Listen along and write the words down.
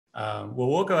Well,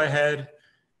 we'll go ahead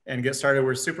and get started.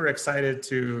 We're super excited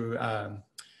to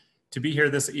be here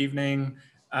this evening.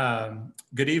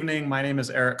 Good evening. My name is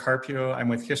Eric Carpio. I'm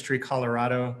with History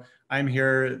Colorado. I'm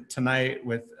here tonight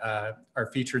with our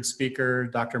featured speaker,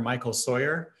 Dr. Michael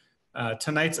Sawyer.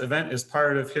 Tonight's event is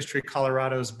part of History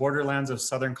Colorado's Borderlands of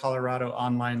Southern Colorado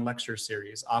online lecture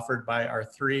series offered by our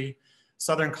 3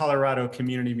 Southern Colorado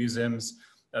community museums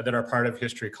that are part of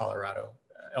History Colorado.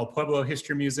 El Pueblo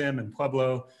History Museum in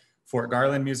Pueblo, Fort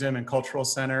Garland Museum and Cultural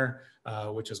Center,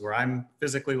 which is where I'm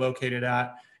physically located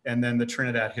at, and then the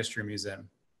Trinidad History Museum.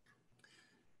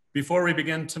 Before we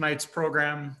begin tonight's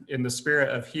program, in the spirit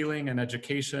of healing and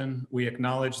education, we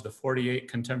acknowledge the 48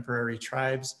 contemporary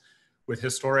tribes with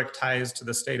historic ties to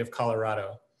the state of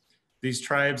Colorado. These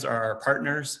tribes are our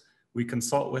partners. We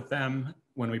consult with them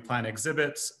when we plan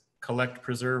exhibits, collect,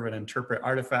 preserve, and interpret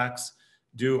artifacts,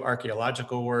 do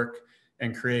archaeological work,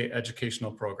 and create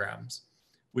educational programs.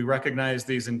 We recognize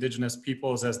these indigenous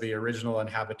peoples as the original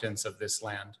inhabitants of this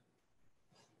land.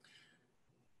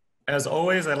 As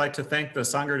always, I'd like to thank the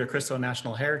Sangre de Cristo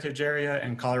National Heritage Area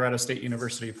and Colorado State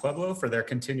University Pueblo for their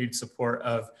continued support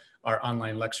of our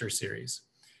online lecture series.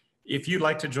 If you'd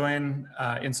like to join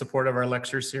in support of our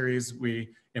lecture series, we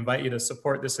invite you to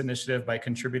support this initiative by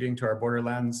contributing to our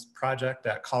Borderlands project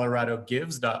at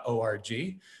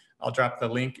coloradogives.org. I'll drop the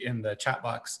link in the chat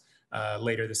box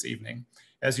later this evening.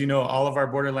 As you know, all of our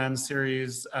Borderlands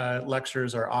series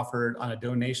lectures are offered on a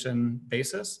donation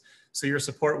basis. So your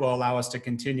support will allow us to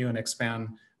continue and expand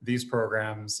these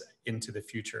programs into the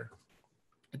future.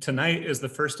 Tonight is the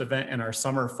first event in our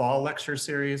summer fall lecture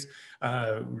series.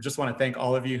 We just want to thank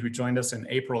all of you who joined us in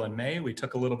April and May. We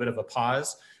took a little bit of a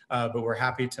pause, but we're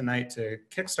happy tonight to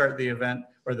kickstart the event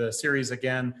or the series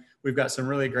again. We've got some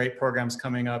really great programs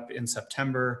coming up in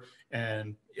September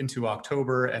and into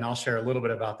October, and I'll share a little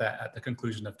bit about that at the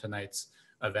conclusion of tonight's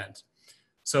event.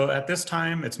 So at this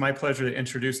time, it's my pleasure to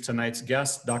introduce tonight's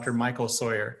guest, Dr. Michael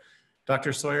Sawyer.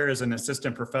 Dr. Sawyer is an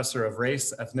assistant professor of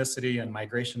race, ethnicity, and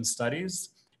migration studies,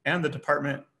 and the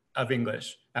Department of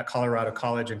English at Colorado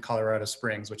College in Colorado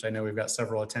Springs, which I know we've got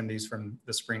several attendees from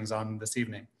the Springs on this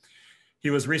evening. He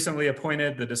was recently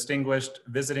appointed the Distinguished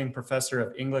Visiting Professor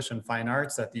of English and Fine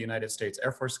Arts at the United States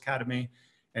Air Force Academy,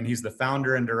 and he's the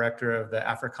founder and director of the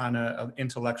Africana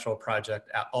Intellectual Project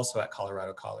also at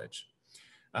Colorado College.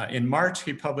 In March,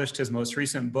 he published his most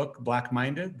recent book,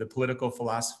 Black-Minded, The Political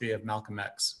Philosophy of Malcolm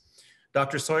X.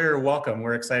 Dr. Sawyer, welcome.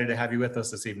 We're excited to have you with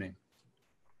us this evening.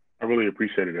 I really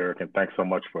appreciate it, Eric, and thanks so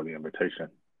much for the invitation.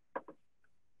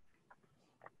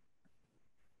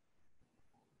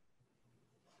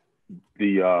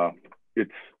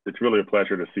 It's really a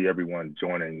pleasure to see everyone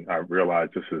joining. I realize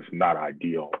this is not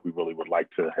ideal. We really would like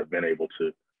to have been able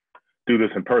to do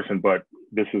this in person, but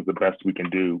this is the best we can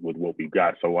do with what we've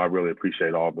got. So I really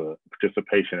appreciate all the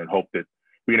participation and hope that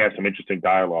we can have some interesting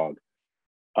dialogue.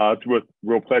 It's with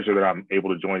real pleasure that I'm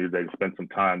able to join you today to spend some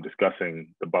time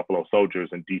discussing the Buffalo Soldiers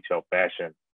in detailed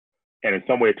fashion, and in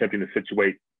some way attempting to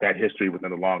situate that history within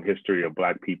the long history of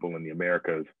Black people in the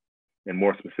Americas, and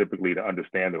more specifically to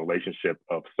understand the relationship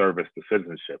of service to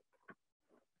citizenship.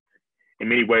 In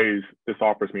many ways, this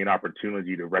offers me an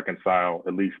opportunity to reconcile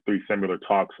at least 3 similar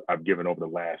talks I've given over the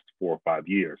last 4 or 5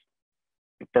 years.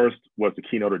 The first was the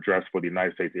keynote address for the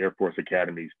United States Air Force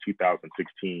Academy's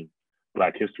 2016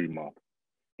 Black History Month.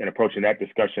 In approaching that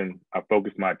discussion, I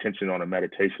focused my attention on a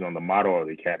meditation on the motto of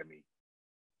the Academy: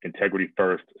 integrity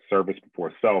first, service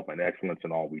before self, and excellence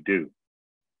in all we do.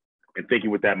 In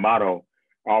thinking with that motto,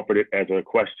 I offered it as a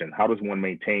question: how does one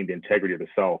maintain the integrity of the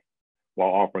self while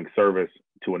offering service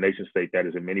to a nation state that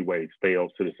is in many ways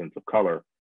failed citizens of color,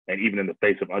 and even in the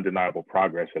face of undeniable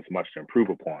progress has much to improve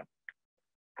upon?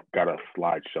 Got a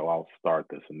slideshow. I'll start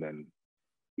this and then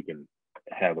we can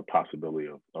have the possibility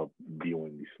of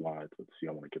viewing these slides. Let's see,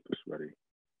 I want to get this ready.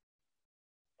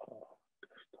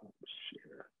 Desktop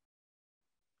share.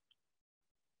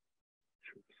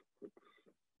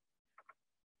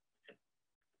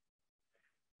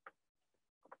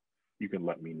 You can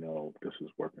let me know if this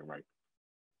is working right.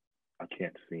 I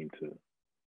can't seem to.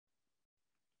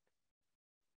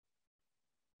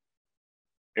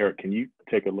 Eric, can you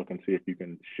take a look and see if you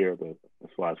can share the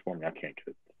slides for me? I can't get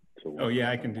it. Oh yeah,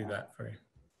 I can do that for you.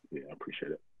 Yeah, I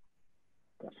appreciate it.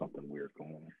 Got something weird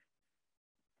going on.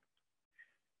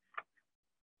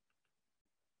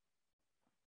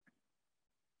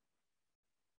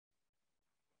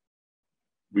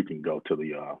 We can go to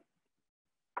the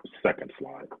second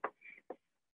slide.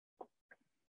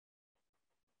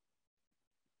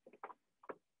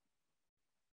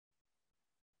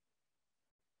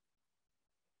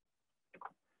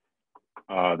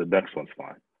 The next one's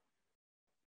fine.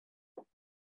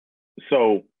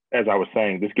 So as I was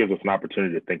saying, this gives us an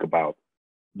opportunity to think about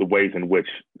the ways in which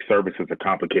service is a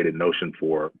complicated notion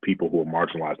for people who are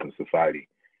marginalized in society.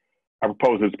 I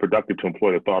propose it's productive to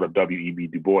employ the thought of W.E.B.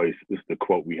 Du Bois. This is the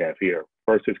quote we have here.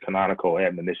 First, his canonical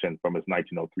admonition from his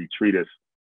 1903 treatise,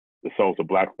 The Souls of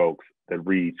Black Folks, that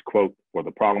reads, quote, "For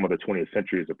the problem of the 20th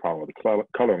century is the problem of the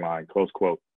color line," close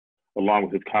quote, along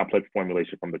with his complex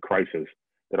formulation from the crisis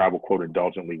that I will quote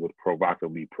indulgently, which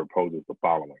provocatively proposes the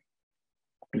following.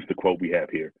 This is the quote we have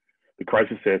here. The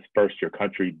crisis says, first your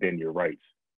country, then your rights.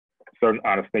 Certain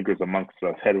honest thinkers amongst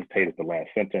us hesitate at the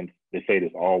last sentence. They say it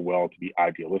is all well to be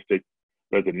idealistic,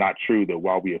 but is it not true that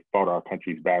while we have fought our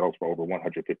country's battles for over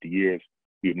 150 years,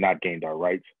 we have not gained our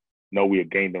rights? No, we have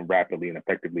gained them rapidly and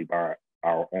effectively by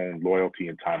our own loyalty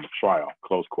in time of trial,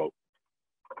 close quote.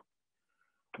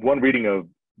 One reading of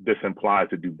this implies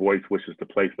that Du Bois wishes to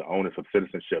place the onus of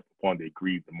citizenship upon the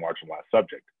aggrieved and marginalized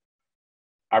subject.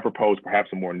 I propose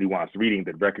perhaps a more nuanced reading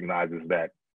that recognizes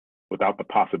that without the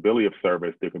possibility of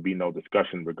service, there can be no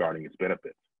discussion regarding its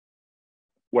benefits.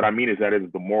 What I mean is that it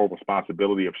is the moral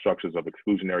responsibility of structures of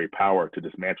exclusionary power to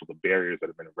dismantle the barriers that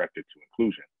have been erected to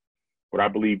inclusion. What I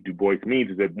believe Du Bois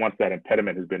means is that once that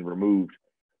impediment has been removed,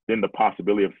 then the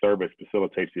possibility of service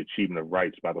facilitates the achievement of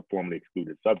rights by the formerly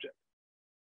excluded subject.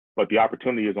 But the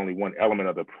opportunity is only one element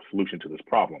of the solution to this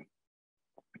problem.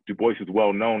 Du Bois is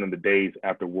well known in the days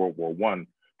after World War I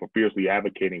for fiercely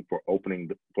advocating for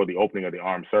the opening of the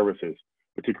armed services,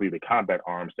 particularly the combat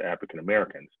arms, to African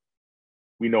Americans.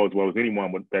 We know as well as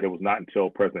anyone that it was not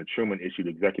until President Truman issued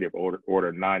Executive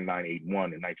Order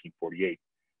 9981 in 1948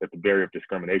 that the barrier of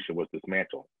discrimination was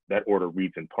dismantled. That order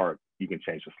reads in part, you can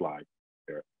change the slide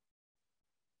there.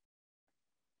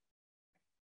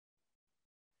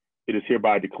 It is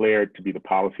hereby declared to be the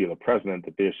policy of the president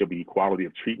that there shall be equality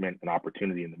of treatment and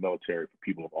opportunity in the military for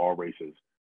people of all races,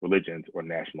 religions, or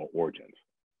national origins.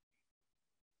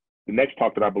 The next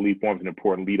talk that I believe forms an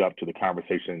important lead up to the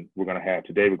conversation we're going to have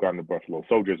today regarding the Buffalo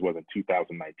Soldiers was in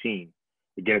 2019,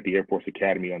 again at the Air Force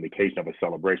Academy on the occasion of a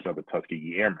celebration of the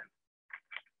Tuskegee Airmen.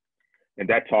 In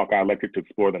that talk, I elected to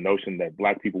explore the notion that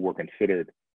Black people were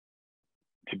considered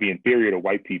to be inferior to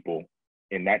white people,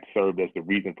 and that served as the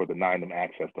reason for denying them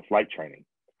access to flight training.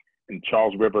 In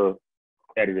Charles River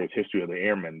editor's History of the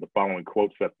Airmen, the following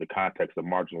quote sets the context of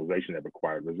marginalization that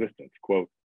required resistance. Quote,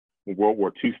 when World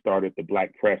War II started, the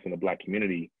Black press and the Black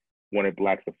community wanted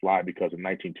Blacks to fly because in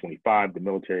 1925, the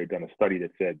military had done a study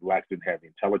that said Blacks didn't have the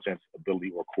intelligence,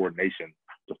 ability, or coordination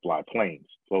to fly planes,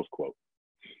 close quote.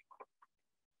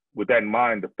 With that in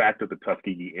mind, the fact that the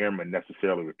Tuskegee Airmen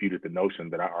necessarily refuted the notion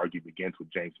that I argue begins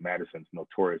with James Madison's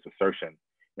notorious assertion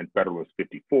in Federalist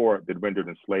 54 that rendered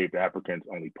enslaved Africans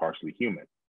only partially human.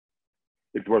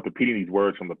 It's worth repeating these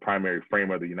words from the primary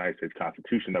framer of the United States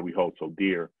Constitution that we hold so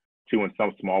dear to, in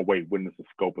some small way, witness the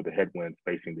scope of the headwinds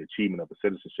facing the achievement of a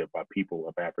citizenship by people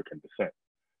of African descent.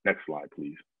 Next slide,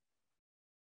 please.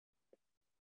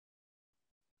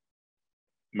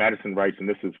 Madison writes, and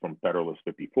this is from Federalist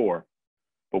 54,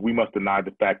 but we must deny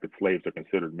the fact that slaves are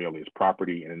considered merely as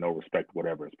property and in no respect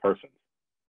whatever as persons.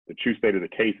 The true state of the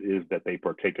case is that they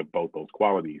partake of both those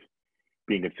qualities,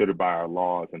 being considered by our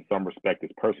laws in some respect as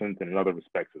persons and in other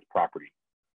respects as property.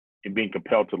 In being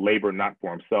compelled to labor not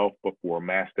for himself, but for a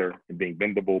master, in being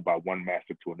bendable by one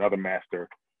master to another master,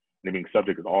 and in being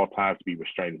subject at all times to be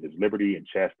restrained in his liberty and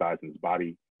chastised in his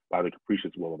body by the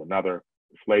capricious will of another,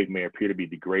 the slave may appear to be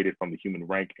degraded from the human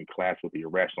rank and class with the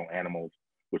irrational animals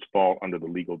which fall under the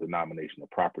legal denomination of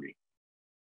property.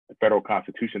 The federal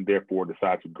Constitution therefore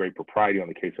decides with great propriety on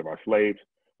the case of our slaves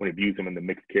when it views them in the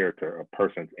mixed character of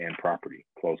persons and property,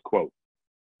 close quote.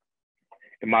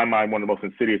 In my mind, one of the most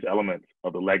insidious elements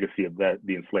of the legacy of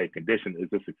the enslaved condition is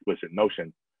this explicit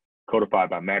notion,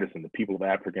 codified by Madison, that people of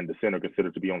African descent are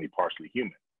considered to be only partially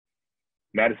human.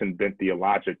 Madison bent the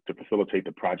logic to facilitate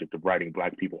the project of writing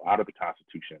Black people out of the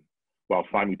Constitution, while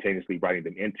simultaneously writing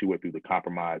them into it through the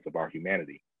compromise of our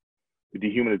humanity. The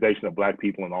dehumanization of Black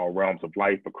people in all realms of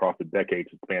life across the decades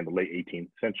that span the late 18th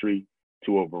century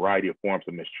to a variety of forms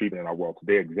of mistreatment in our world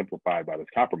today exemplified by this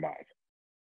compromise.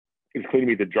 It's clear to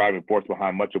me the driving force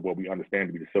behind much of what we understand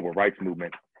to be the civil rights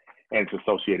movement and its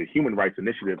associated human rights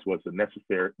initiatives was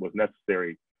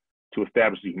necessary to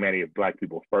establish the humanity of Black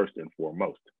people first and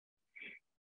foremost.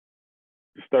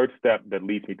 The third step that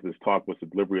leads me to this talk was the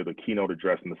delivery of the keynote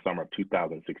address in the summer of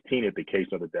 2016 at the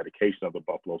occasion of the dedication of the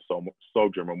Buffalo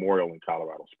Soldier Memorial in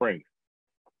Colorado Springs.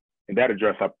 In that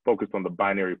address, I focused on the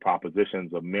binary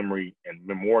propositions of memory and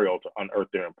memorial to unearth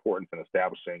their importance in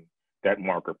establishing that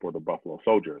marker for the Buffalo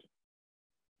Soldiers.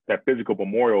 That physical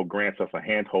memorial grants us a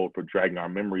handhold for dragging our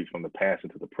memories from the past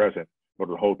into the present in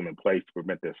order to hold them in place to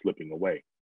prevent their slipping away.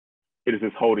 It is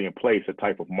this holding in place a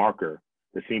type of marker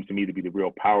that seems to me to be the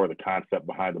real power of the concept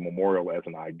behind the memorial as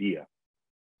an idea.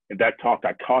 In that talk,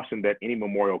 I cautioned that any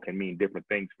memorial can mean different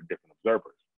things for different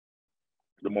observers.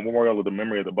 The memorial of the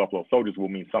memory of the Buffalo Soldiers will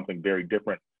mean something very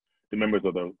different to members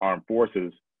of the armed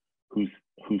forces who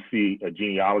see a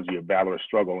genealogy of valorous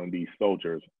struggle in these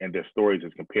soldiers and their stories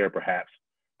as compared perhaps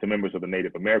to members of the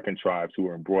Native American tribes who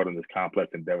were embroiled in this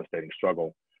complex and devastating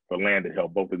struggle for land that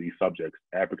held both of these subjects,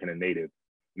 African and Native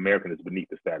American, is beneath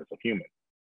the status of human.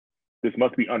 This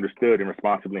must be understood and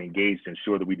responsibly engaged to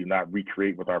ensure that we do not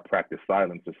recreate with our practice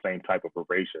silence the same type of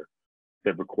erasure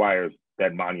that requires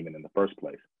that monument in the first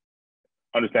place.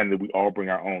 Understanding that we all bring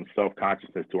our own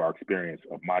self-consciousness to our experience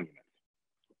of monuments.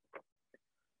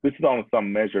 This is all in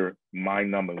some measure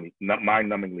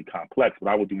mind-numbingly complex, but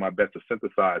I will do my best to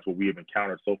synthesize what we have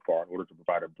encountered so far in order to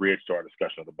provide a bridge to our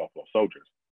discussion of the Buffalo Soldiers.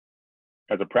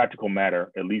 As a practical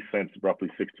matter, at least since roughly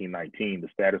 1619, the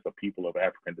status of people of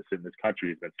African descent in this country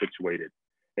has been situated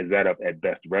as that of, at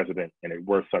best, resident and at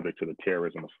worst subject to the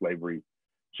terrorism of slavery,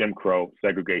 Jim Crow,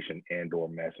 segregation, and/or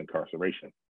mass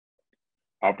incarceration.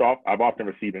 I've often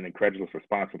received an incredulous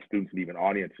response from students and even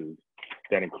audiences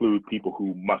that include people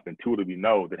who must intuitively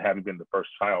know that having been the first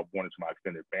child born into my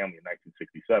extended family in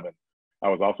 1967, I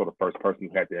was also the first person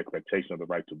who had the expectation of the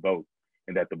right to vote,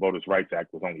 and that the Voters' Rights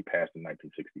Act was only passed in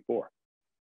 1964.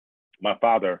 My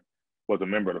father was a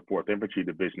member of the 4th Infantry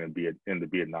Division in the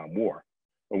Vietnam War,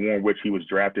 a war in which he was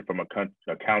drafted from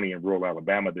a county in rural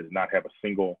Alabama that did not have a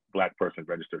single Black person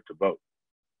registered to vote.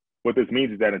 What this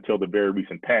means is that until the very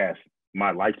recent past,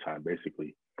 my lifetime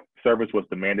basically, service was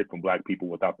demanded from Black people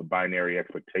without the binary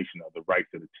expectation of the right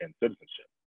to attend citizenship.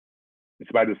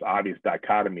 Despite this obvious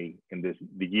dichotomy in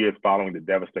the years following the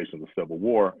devastation of the Civil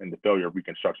War and the failure of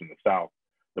Reconstruction in the South,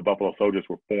 the Buffalo Soldiers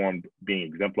were formed being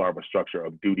exemplar of a structure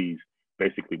of duties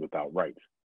basically without rights.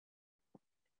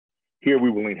 Here we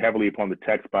will lean heavily upon the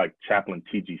text by Chaplain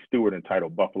T.G. Stewart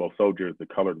entitled Buffalo Soldiers, the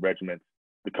Colored Regiments,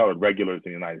 the Colored Regulars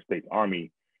in the United States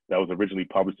Army, that was originally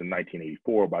published in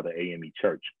 1984 by the AME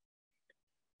Church.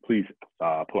 Please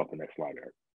pull up the next slide,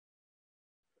 Eric.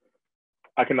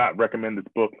 I cannot recommend this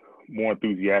book more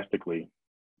enthusiastically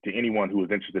to anyone who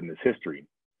is interested in this history.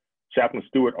 Chaplain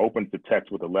Stewart opens the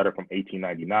text with a letter from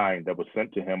 1899 that was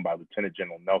sent to him by Lieutenant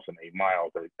General Nelson A.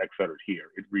 Miles that is excerpted here.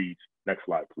 It reads, next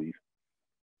slide, please.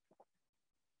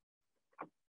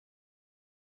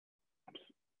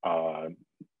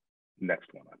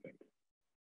 Next one, I think.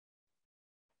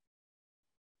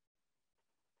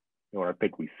 You know what, I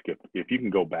think we skipped. If you can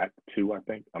go back to, I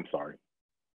think, I'm sorry.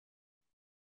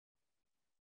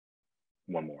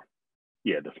 One more.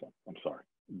 Yeah, this one, I'm sorry.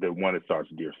 The one that starts,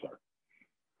 Dear Sir.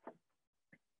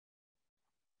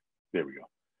 There we go.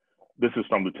 This is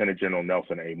from Lieutenant General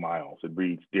Nelson A. Miles. It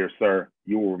reads, Dear Sir,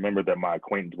 you will remember that my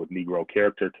acquaintance with Negro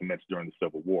character commenced during the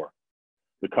Civil War.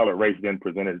 The colored race then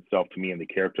presented itself to me in the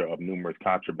character of numerous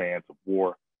contrabands of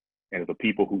war and as a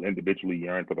people who individually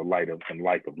yearned for the light of and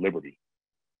life of liberty.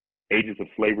 Ages of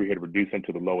slavery had reduced him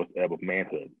to the lowest ebb of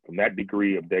manhood. From that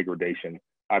degree of degradation,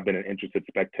 I've been an interested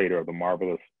spectator of the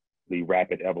marvelously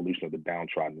rapid evolution of the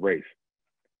downtrodden race.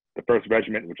 The 1st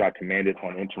regiment, which I commanded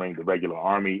on entering the regular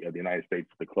army of the United States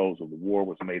at the close of the war,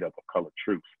 was made up of colored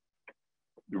troops.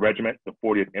 The regiment, the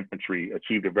 40th Infantry,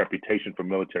 achieved a reputation for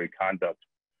military conduct,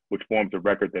 which forms a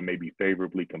record that may be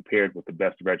favorably compared with the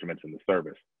best regiments in the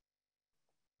service.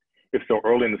 If so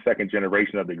early in the 2nd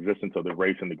generation of the existence of the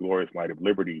race and the glorious light of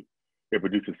liberty, it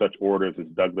produces such orators as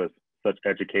Douglas, such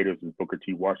educators as Booker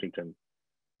T. Washington,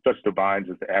 such divines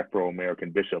as the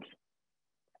Afro-American bishops,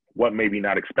 what may be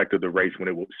not expected of the race when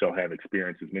it shall have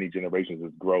experienced as many generations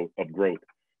of growth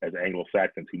as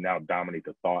Anglo-Saxons who now dominate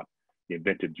the thought, the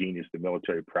inventive genius, the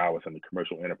military prowess, and the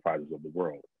commercial enterprises of the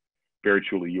world. Very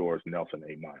truly yours, Nelson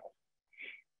A. Miles.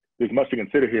 There's much to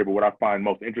consider here, but what I find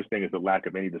most interesting is the lack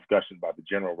of any discussion by the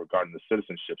general regarding the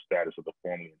citizenship status of the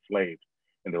formerly enslaved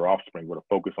and their offspring, with a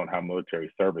focus on how military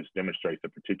service demonstrates a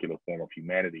particular form of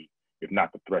humanity, if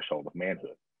not the threshold of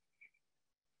manhood.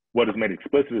 What is made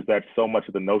explicit is that so much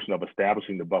of the notion of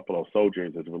establishing the Buffalo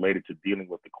Soldiers is related to dealing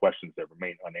with the questions that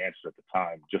remained unanswered at the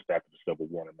time, just after the Civil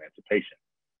War and emancipation.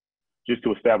 Just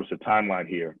to establish a timeline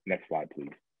here, next slide,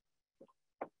 please.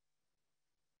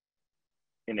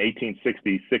 In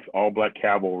 1860, 6 all-Black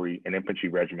cavalry and infantry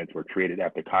regiments were created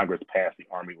after Congress passed the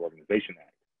Army Organization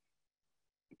Act.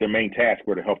 Their main tasks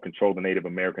were to help control the Native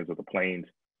Americans of the plains,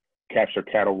 capture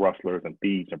cattle rustlers and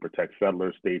thieves, and protect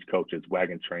settlers, stagecoaches,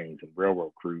 wagon trains, and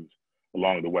railroad crews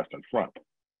along the Western Front.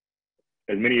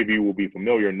 As many of you will be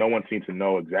familiar, no one seems to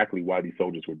know exactly why these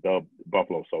soldiers were dubbed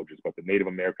Buffalo Soldiers, but the Native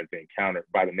Americans they encountered,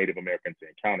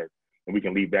 and we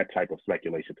can leave that type of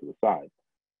speculation to the side.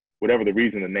 Whatever the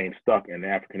reason, the name stuck, and the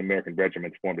African-American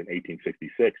regiments formed in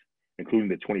 1866, including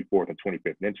the 24th and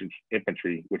 25th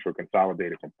Infantry, which were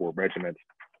consolidated from 4 regiments,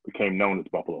 became known as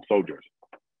Buffalo Soldiers.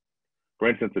 For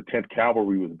instance, the 10th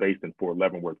Cavalry was based in Fort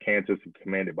Leavenworth, Kansas, and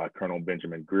commanded by Colonel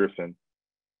Benjamin Garrisoned.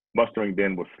 Mustering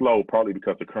then was slow, partly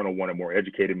because the colonel wanted more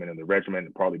educated men in the regiment,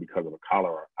 and partly because of a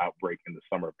cholera outbreak in the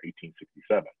summer of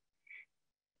 1867.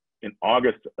 In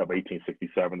August of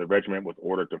 1867, the regiment was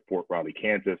ordered to Fort Riley,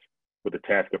 Kansas, with the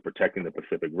task of protecting the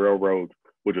Pacific Railroad,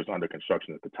 which was under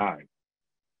construction at the time.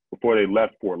 Before they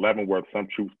left Fort Leavenworth, some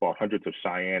troops fought hundreds of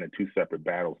Cheyenne in 2 separate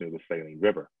battles near the Saline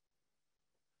River.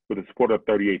 With the support of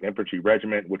 38th Infantry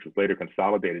Regiment, which was later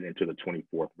consolidated into the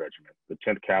 24th Regiment, the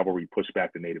 10th Cavalry pushed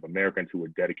back the Native Americans who were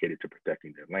dedicated to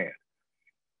protecting their land.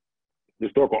 The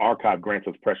Historical Archive grants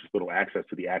us precious little access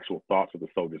to the actual thoughts of the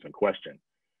soldiers in question.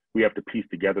 We have to piece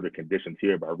together the conditions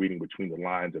here by reading between the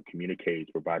lines of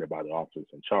communiques provided by the officers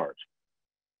in charge.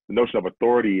 The notion of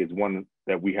authority is one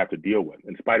that we have to deal with.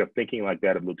 In spite of thinking like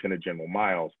that of Lieutenant General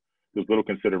Miles, there's little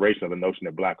consideration of the notion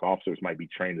that Black officers might be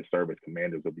trained to serve as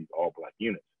commanders of these all-Black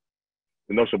units.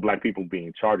 The notion of Black people being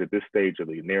in charge at this stage of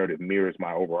the narrative mirrors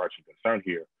my overarching concern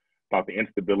here about the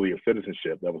instability of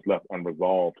citizenship that was left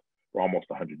unresolved for almost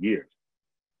 100 years.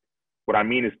 What I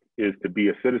mean is to be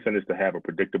a citizen is to have a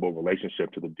predictable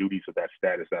relationship to the duties of that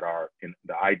status that are, in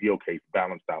the ideal case,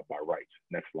 balanced out by rights.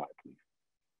 Next slide, please.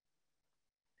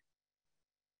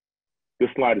 This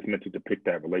slide is meant to depict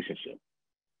that relationship.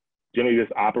 Generally,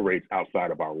 this operates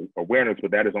outside of our awareness,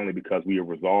 but that is only because we have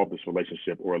resolved this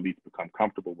relationship or at least become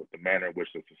comfortable with the manner in which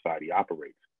the society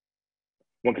operates.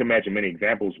 One can imagine many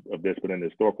examples of this, but in the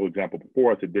historical example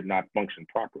before us, it did not function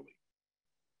properly.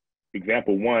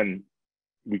 Example 1,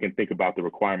 we can think about the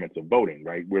requirements of voting,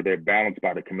 right? Where they're balanced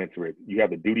by the commensurate, you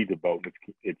have the duty to vote,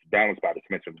 it's balanced by the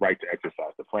commensurate right to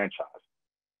exercise the franchise.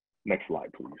 Next slide,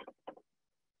 please.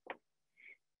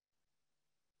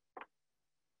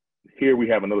 Here we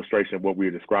have an illustration of what we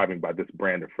are describing by this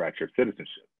brand of fractured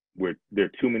citizenship, where there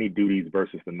are too many duties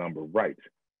versus the number of rights.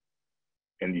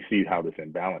 And you see how this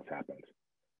imbalance happens.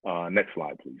 Next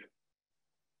slide, please.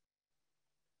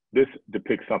 This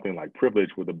depicts something like privilege,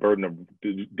 where the burden of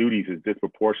duties is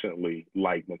disproportionately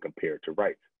light when compared to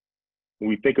rights. When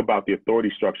we think about the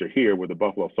authority structure here, where the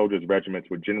Buffalo Soldiers regiments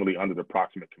were generally under the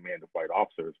proximate command of white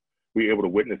officers, we were able to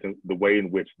witness the way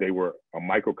in which they were a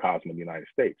microcosm of the United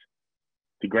States.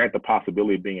 To grant the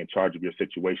possibility of being in charge of your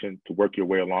situation, to work your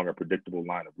way along a predictable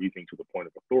line of reasoning to the point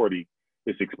of authority,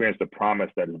 is to experience the promise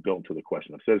that is built into the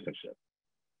question of citizenship.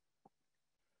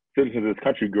 Citizens of this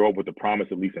country grow up with the promise,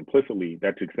 at least implicitly,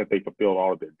 that to the extent they fulfill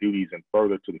all of their duties, and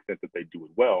further to the extent that they do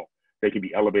it well, they can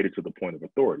be elevated to the point of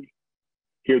authority.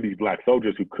 Here, these Black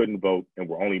soldiers who couldn't vote and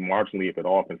were only marginally, if at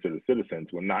all, considered citizens,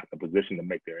 were not in a position to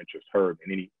make their interests heard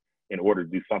in order to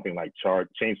do something like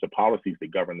change the policies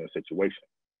that govern their situation.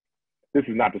 This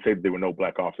is not to say that there were no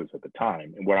Black officers at the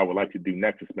time, and what I would like to do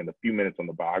next is spend a few minutes on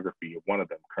the biography of one of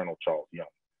them, Colonel Charles Young.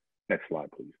 Next slide,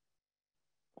 please.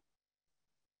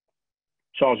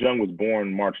 Charles Young was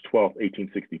born March 12,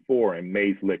 1864 in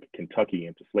Mays Lick, Kentucky,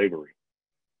 into slavery.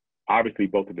 Obviously,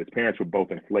 both of his parents were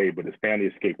both enslaved, but his family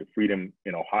escaped to freedom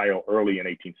in Ohio early in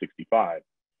 1865.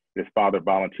 His father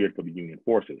volunteered for the Union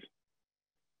forces.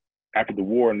 After the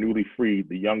war, newly freed,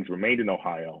 the Youngs remained in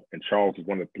Ohio, and Charles was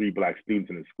one of 3 Black students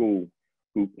in his school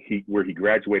where he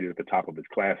graduated at the top of his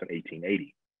class in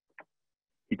 1880.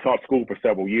 He taught school for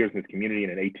several years in his community,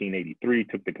 and in 1883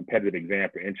 took the competitive exam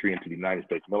for entry into the United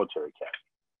States Military Academy.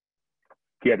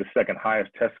 He had the 2nd highest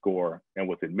test score and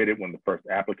was admitted when the first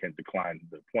applicant declined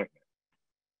the appointment.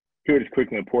 Here it is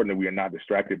critically important that we are not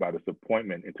distracted by this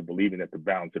appointment into believing that the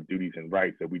balance of duties and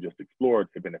rights that we just explored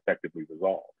had been effectively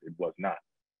resolved. It was not.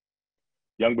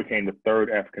 Young became the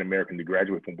 3rd African-American to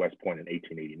graduate from West Point in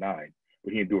 1889,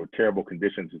 but he endured terrible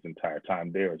conditions his entire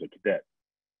time there as a cadet.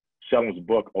 Shellham's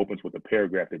book opens with a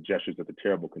paragraph that gestures at the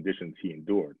terrible conditions he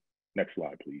endured. Next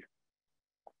slide, please.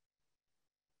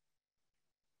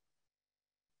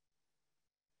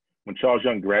 When Charles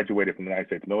Young graduated from the United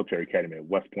States Military Academy at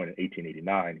West Point in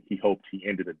 1889, he hoped he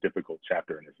ended a difficult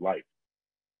chapter in his life.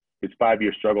 His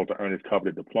 5-year struggle to earn his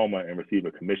coveted diploma and receive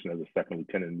a commission as a 2nd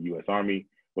lieutenant in the U.S. Army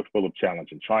was full of challenge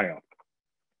and triumph.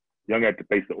 Young had to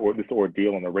face this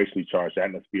ordeal in a racially charged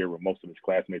atmosphere where most of his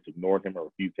classmates ignored him or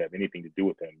refused to have anything to do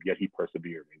with him, yet he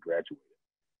persevered and graduated.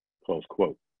 Close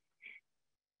quote.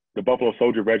 The Buffalo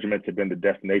Soldier regiments had been the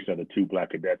destination of the 2 Black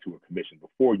cadets who were commissioned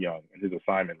before Young, and his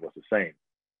assignment was the same.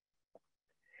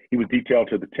 He was detailed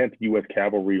to the 10th U.S.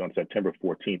 Cavalry on September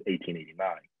 14,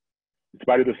 1889. In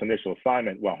spite of this initial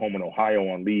assignment, while home in Ohio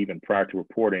on leave and prior to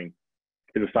reporting,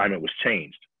 his assignment was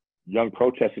changed. Young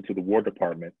protested to the War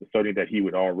Department, asserting that he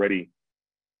would already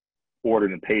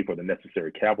ordered and paid for the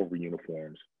necessary cavalry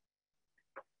uniforms,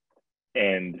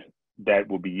 and they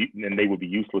would be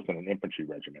useless in an infantry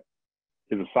regiment.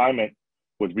 His assignment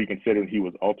was reconsidered, and he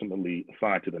was ultimately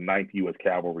assigned to the 9th U.S.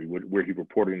 Cavalry, where he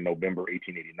reported in November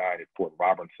 1889 at Fort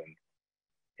Robertson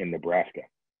in Nebraska.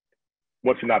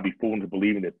 One should not be fooled into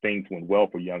believing that things went well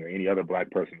for Young or any other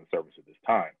Black person in service at this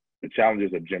time. The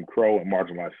challenges of Jim Crow and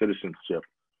marginalized citizenship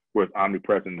were as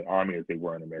omnipresent in the Army as they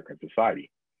were in American society.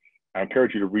 I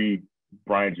encourage you to read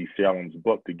Brian G. Salem's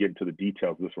book to get into the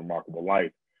details of this remarkable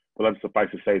life, but let it suffice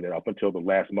to say that up until the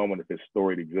last moment of his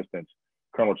storied existence,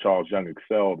 Colonel Charles Young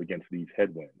excelled against these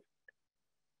headwinds.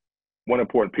 One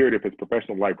important period of his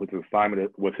professional life was his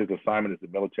assignment as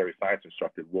a military science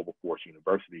instructor at Wilberforce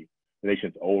University, the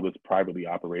nation's oldest privately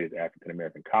operated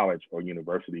African-American college or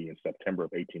university, in September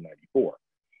of 1894.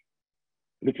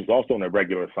 This was also an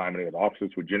irregular assignment, as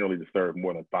officers were generally to serve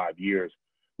more than 5 years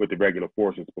with the regular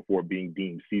forces before being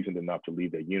deemed seasoned enough to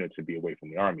leave their units and be away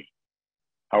from the Army.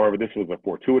 However, this was a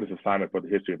fortuitous assignment for the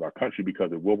history of our country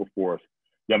because at Wilberforce,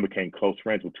 Young became close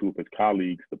friends with two of his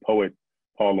colleagues, the poet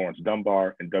Paul Laurence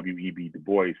Dunbar and W.E.B. Du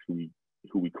Bois, who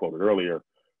we quoted earlier,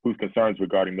 whose concerns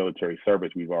regarding military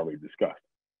service we've already discussed.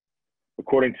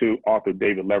 According to author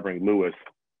David Levering Lewis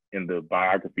in the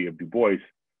biography of Du Bois,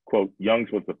 quote,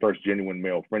 Young's was the first genuine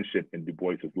male friendship in Du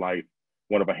Bois's life,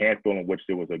 one of a handful in which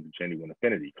there was a genuine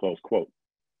affinity, close quote.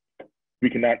 We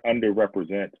cannot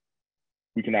overrepresent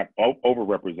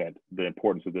the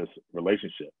importance of this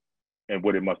relationship and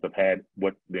what the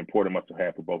importance must have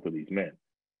had for both of these men.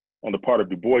 On the part of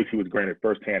Du Bois, he was granted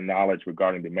firsthand knowledge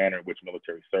regarding the manner in which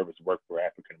military service worked for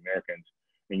African Americans,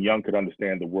 and Young could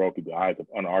understand the world through the eyes of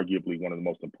unarguably one of the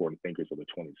most important thinkers of the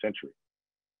 20th century.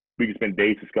 We could spend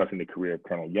days discussing the career of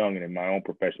Colonel Young, and in my own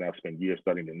profession, I've spent years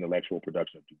studying the intellectual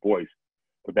production of Du Bois,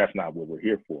 but that's not what we're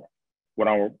here for. What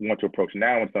I want to approach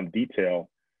now in some detail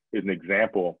is an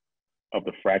example of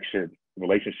the fractured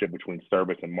relationship between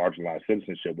service and marginalized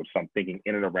citizenship, with some thinking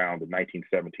in and around the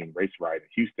 1917 race riot in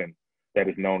Houston that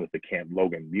is known as the Camp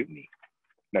Logan Mutiny.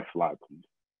 Next slide, please.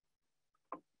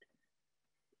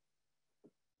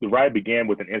 The riot began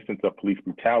with an instance of police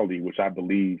brutality, which I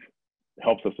believe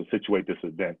helps us to situate this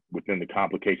event within the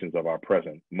complications of our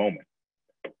present moment.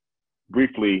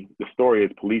 Briefly, the story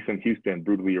is police in Houston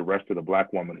brutally arrested a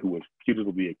Black woman who was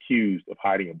putatively accused of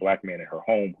hiding a Black man in her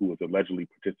home who was allegedly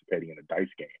participating in a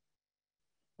dice game.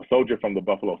 A soldier from the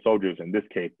Buffalo Soldiers, in this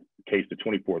case the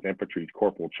 24th Infantry's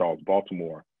Corporal Charles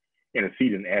Baltimore,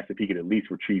 interceded and asked if he could at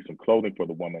least retrieve some clothing for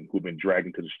the woman who had been dragged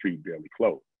into the street barely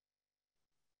clothed.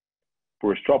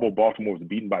 For his trouble, Baltimore was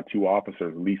beaten by two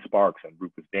officers, Lee Sparks and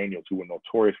Rufus Daniels, who were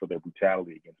notorious for their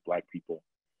brutality against Black people.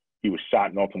 He was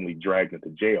shot and ultimately dragged into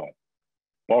jail.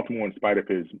 Baltimore, in spite of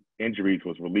his injuries,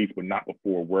 was released, but not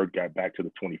before word got back to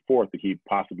the 24th that he'd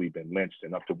possibly been lynched,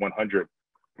 and up to 100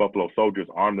 Buffalo soldiers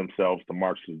armed themselves to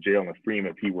march to the jail and free him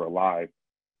if he were alive,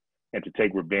 and to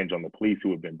take revenge on the police who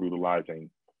had been brutalizing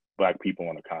Black people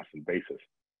on a constant basis.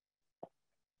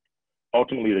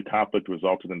 Ultimately, the conflict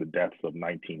resulted in the deaths of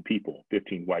 19 people,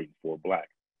 15 white and 4 Black.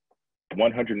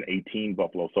 118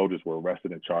 Buffalo soldiers were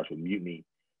arrested and charged with mutiny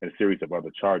and a series of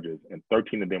other charges, and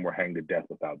 13 of them were hanged to death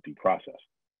without due process.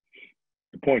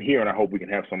 The point here, and I hope we can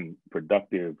have some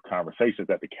productive conversations,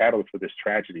 that the catalyst for this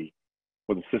tragedy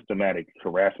was a systematic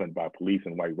harassment by police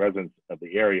and white residents of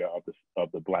the area of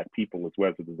the Black people, as well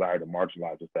as the desire to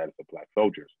marginalize the status of Black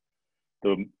soldiers.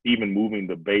 Even moving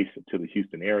the base to the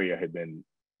Houston area had been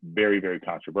very, very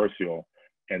controversial,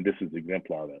 and this is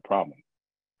exemplar of that problem.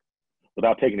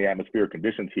 Without taking the atmospheric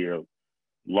conditions here,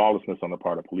 lawlessness on the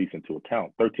part of police into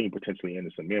account, 13 potentially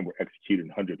innocent men were executed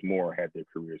and hundreds more had their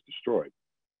careers destroyed.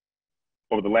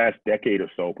 Over the last decade or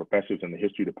so, professors in the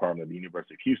history department of the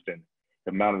University of Houston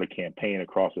have mounted a campaign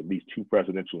across at least 2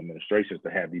 presidential administrations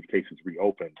to have these cases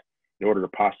reopened in order to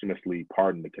posthumously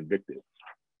pardon the convicted.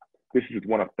 This is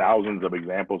one of thousands of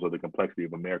examples of the complexity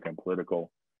of American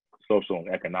political, social, and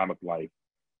economic life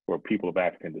for people of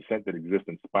African descent that exist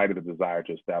in spite of the desire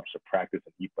to establish a practice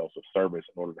and ethos of service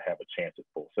in order to have a chance at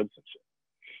full citizenship.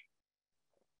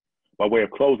 By way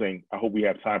of closing, I hope we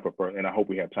have time for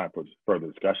further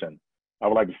discussion. I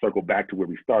would like to circle back to where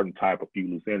we started and tie up a few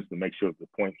loose ends to make sure that the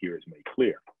point here is made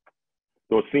clear.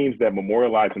 Though it seems that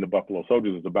memorializing the Buffalo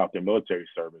Soldiers is about their military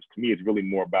service, to me it's really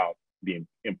more about the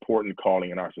important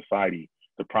calling in our society,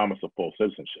 the promise of full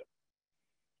citizenship.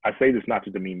 I say this not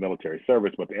to demean military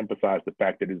service, but to emphasize the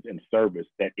fact that it is in service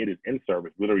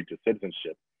literally to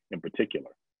citizenship in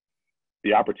particular.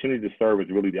 The opportunity to serve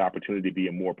is really the opportunity to be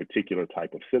a more particular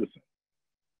type of citizen.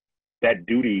 That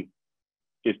duty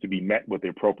is to be met with the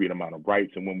appropriate amount of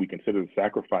rights. And when we consider the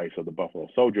sacrifice of the Buffalo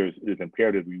Soldiers, it is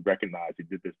imperative we recognize they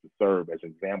did this to serve as an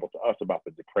example to us about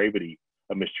the depravity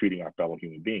of mistreating our fellow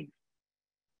human beings.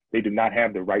 They did not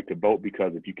have the right to vote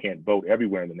because if you can't vote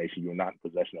everywhere in the nation, you're not in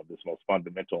possession of this most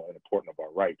fundamental and important of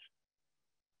our rights.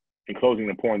 In closing,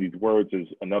 the point of these words is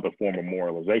another form of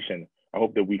moralization. I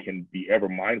hope that we can be ever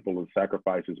mindful of the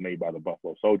sacrifices made by the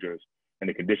Buffalo Soldiers and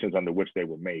the conditions under which they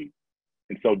were made.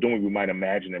 In so doing, we might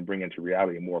imagine and bring into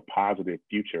reality a more positive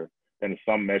future that in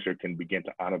some measure can begin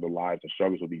to honor the lives and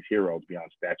struggles of these heroes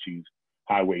beyond statues,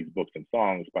 highways, books, and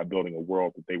songs by building a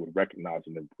world that they would recognize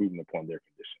and improving upon their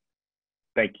condition.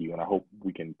 Thank you, and I hope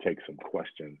we can take some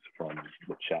questions from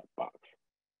the chat box.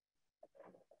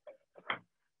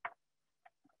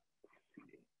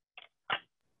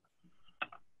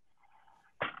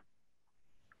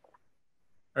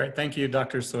 All right, thank you,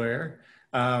 Dr. Sawyer.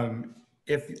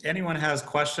 If anyone has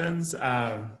questions,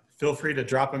 feel free to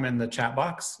drop them in the chat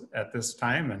box at this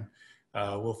time,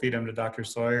 and we'll feed them to Dr.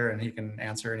 Sawyer and he can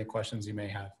answer any questions you may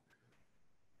have.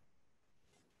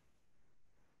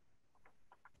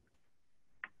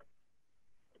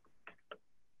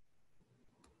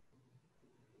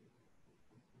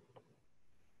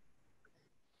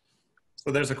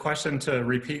 So there's a question to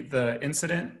repeat the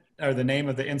incident or the name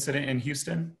of the incident in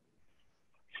Houston.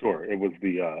 Sure, it was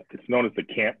the, it's known as the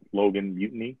Camp Logan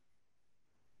Mutiny.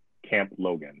 Camp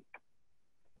Logan.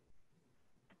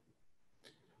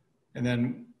 And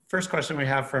then first question we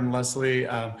have from Leslie,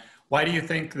 why do you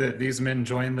think that these men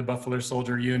joined the Buffalo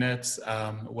Soldier units?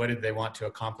 What did they want to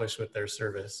accomplish with their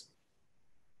service?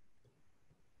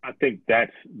 I think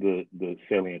that's the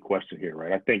salient question here,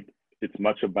 right? I think it's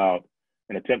much about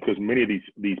an attempt, because many of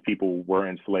these people were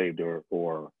enslaved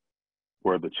or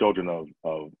were the children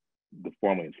of the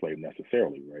formerly enslaved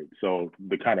necessarily, right? So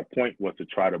the kind of point was to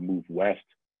try to move west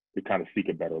to kind of seek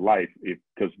a better life,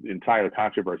 because the entire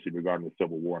controversy regarding the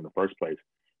Civil War in the first place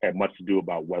had much to do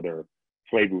about whether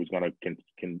slavery was going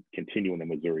to continue in the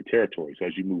Missouri Territory. So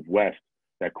as you move west,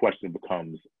 that question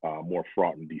becomes more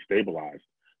fraught and destabilized.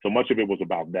 So much of it was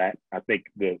about that. I think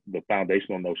the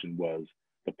foundational notion was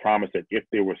the promise that if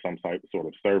there was some sort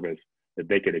of service, that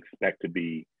they could expect to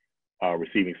be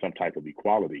receiving some type of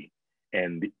equality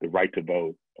and the right to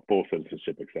vote, full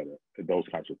citizenship, et cetera, those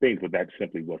kinds of things. But that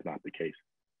simply was not the case.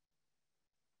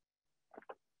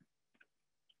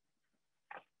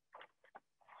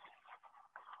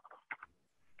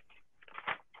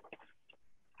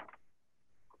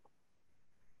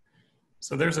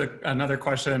 So there's another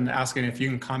question asking if you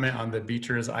can comment on the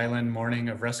Beecher's Island morning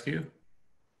of rescue.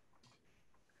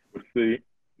 What's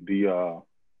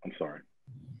I'm sorry,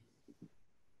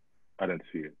 I didn't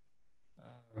see it.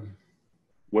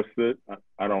 What's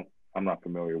I'm not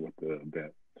familiar with the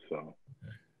event, so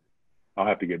I'll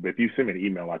have to get, but if you send me an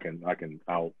email,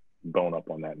 I'll bone up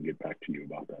on that and get back to you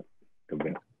about that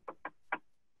event.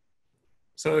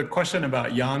 So a question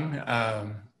about Young.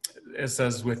 It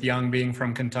says, with Young being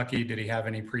from Kentucky, did he have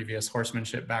any previous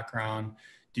horsemanship background?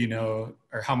 Do you know,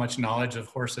 or how much knowledge of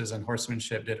horses and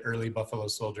horsemanship did early Buffalo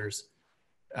Soldiers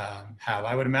have?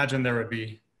 I would imagine there would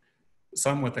be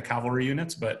some with the cavalry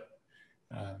units, but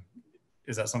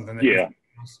is that something that? Yeah,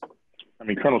 I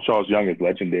mean, Colonel Charles Young is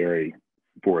legendary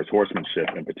for his horsemanship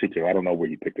in particular. I don't know where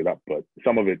you picked it up, but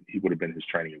some of it, he would have been his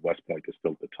training at West Point, that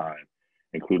still at the time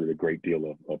included a great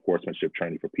deal of horsemanship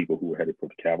training for people who were headed for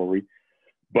the cavalry.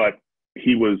 But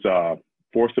he was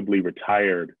forcibly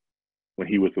retired when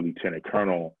he was a lieutenant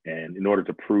colonel, and in order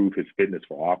to prove his fitness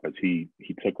for office, he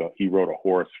rode a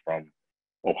horse from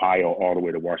Ohio all the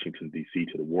way to Washington, D.C.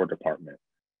 to the War Department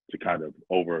to kind of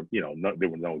there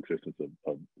was no existence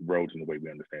of roads in the way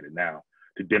we understand it now,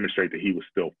 to demonstrate that he was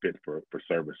still fit for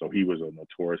service. So he was a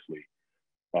notoriously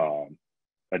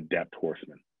adept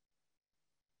horseman.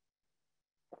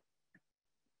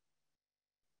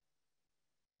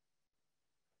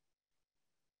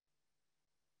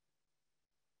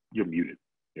 You're muted,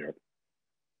 Eric.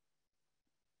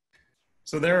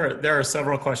 So there are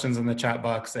several questions in the chat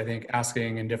box, I think,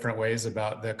 asking in different ways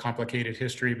about the complicated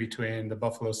history between the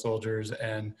Buffalo Soldiers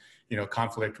and,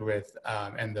 conflict with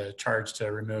and the charge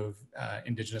to remove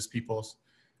indigenous peoples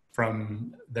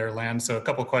from their land. So a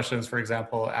couple questions, for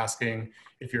example, asking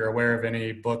if you're aware of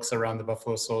any books around the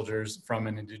Buffalo Soldiers from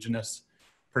an indigenous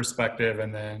perspective,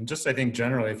 and then just, I think,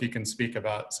 generally, if you can speak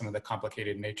about some of the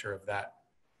complicated nature of that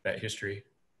history.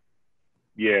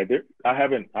 Yeah,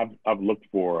 I've looked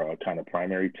for a kind of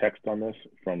primary text on this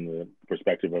from the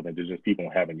perspective of indigenous people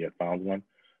and haven't yet found one.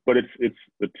 But it's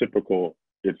the typical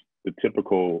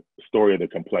story of the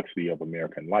complexity of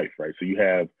American life, right? So you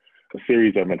have a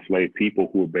series of enslaved people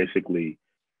who are basically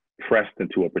pressed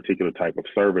into a particular type of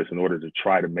service in order to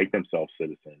try to make themselves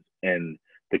citizens. And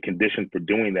the condition for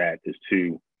doing that is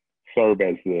to serve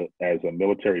as a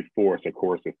military force, a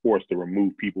coercive force to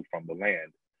remove people from the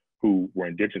land who were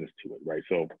indigenous to it, right?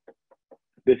 So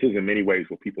this is in many ways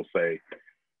what people say,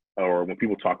 or when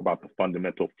people talk about the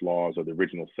fundamental flaws or the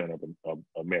original sin of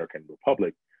American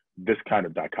Republic, this kind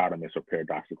of dichotomous or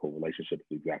paradoxical relationship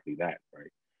is exactly that,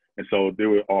 right? And so there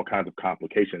were all kinds of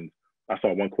complications. I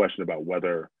saw one question about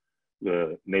whether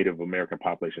the Native American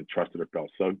population trusted or felt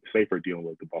safer dealing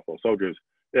with the Buffalo Soldiers.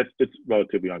 It's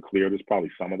relatively unclear. There's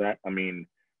probably some of that. I mean,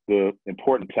 the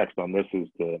important text on this is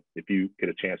if you get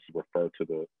a chance to refer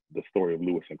to the story of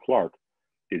Lewis and Clark,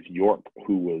 is York,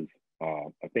 who was,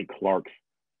 I think Clark's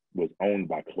was owned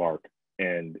by Clark,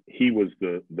 and he was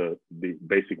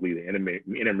basically the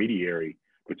intermediary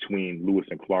between Lewis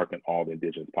and Clark and all the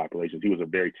indigenous populations. He was a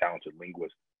very talented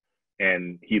linguist,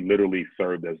 and he literally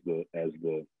served as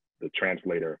the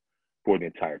translator for the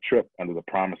entire trip under the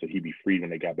promise that he'd be freed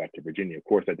when they got back to Virginia. Of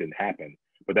course, that didn't happen,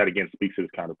 but that again speaks to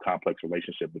this kind of complex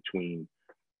relationship between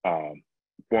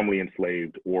formerly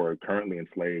enslaved or currently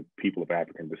enslaved people of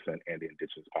African descent and the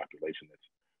indigenous population.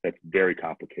 That's very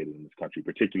complicated in this country,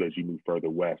 particularly as you move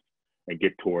further west and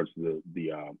get towards the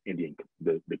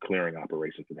clearing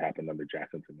operations that happened under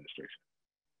Jackson's administration.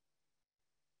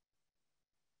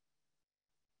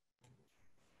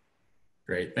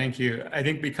 Great, thank you. I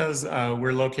think because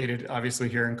we're located obviously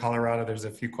here in Colorado, there's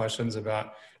a few questions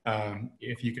about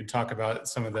if you could talk about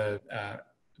some of the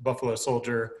Buffalo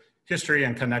Soldier history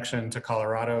and connection to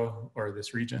Colorado or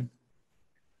this region.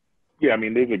 Yeah, I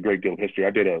mean, there's a great deal of history.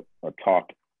 I did a talk,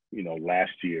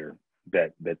 last year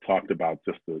that talked about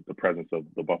just the presence of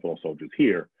the Buffalo Soldiers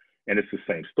here, and it's the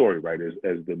same story, right?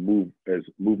 As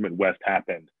movement west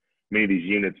happened, many of these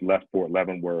units left Fort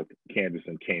Leavenworth, Kansas,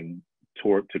 and came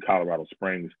to Colorado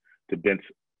Springs to Bent's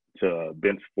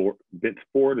Fort. It's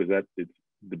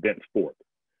the Bent's Fort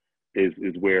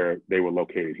is where they were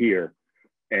located here.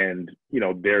 And,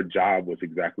 their job was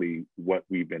exactly what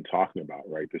we've been talking about,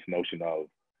 right? This notion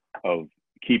of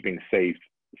keeping safe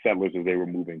settlers as they were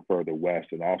moving further west,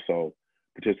 and also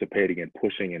participating in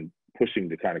pushing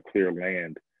to kind of clear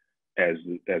land as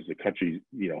the country,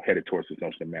 headed towards this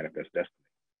notion of manifest destiny.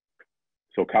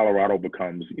 So Colorado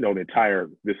becomes, the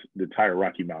entire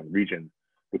Rocky Mountain region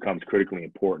becomes critically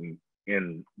important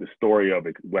in the story of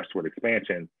westward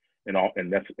expansion, and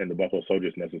the Buffalo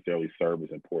Soldiers necessarily serve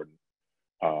as important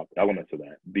elements of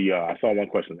that. I saw one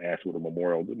question asked with the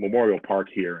Memorial Park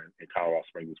here in Colorado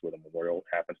Springs is where the memorial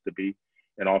happens to be,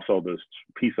 and also this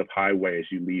piece of highway as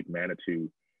you leave Manitou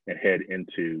and head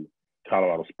into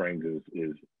Colorado Springs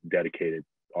is dedicated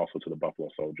also to the Buffalo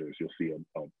Soldiers. You'll see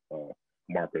a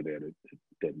marker there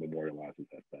that memorializes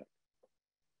that.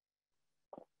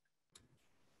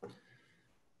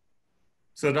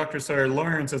 So Dr. Sawyer,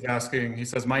 Lawrence is asking, he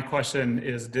says, my question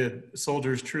is, did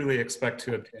soldiers truly expect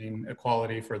to obtain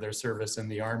equality for their service in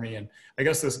the Army? And I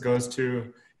guess this goes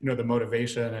to, the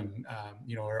motivation and,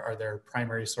 are there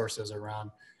primary sources around,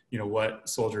 what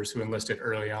soldiers who enlisted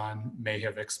early on may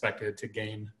have expected to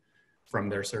gain from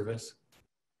their service?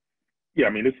 Yeah, I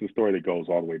mean, this is a story that goes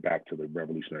all the way back to the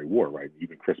Revolutionary War, right?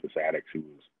 Even Crispus Attucks, who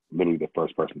was literally the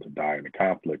first person to die in the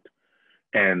conflict.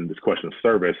 And this question of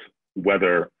service,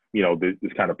 whether,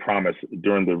 this kind of promise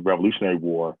during the Revolutionary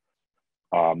War,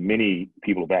 many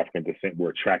people of African descent were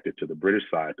attracted to the British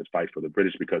side to fight for the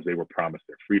British because they were promised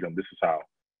their freedom. This is how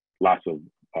lots of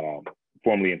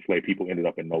formerly enslaved people ended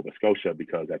up in Nova Scotia,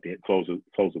 because at the close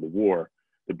of the war,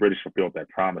 the British fulfilled that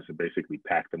promise and basically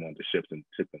packed them onto ships and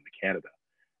took them to Canada.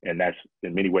 And that's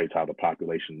in many ways how the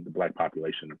Black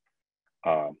population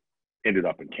ended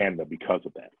up in Canada because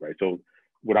of that, right? So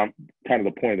what I'm kind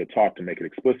of the point of the talk, to make it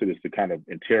explicit, is to kind of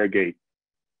interrogate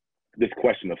this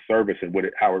question of service and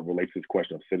how it relates to this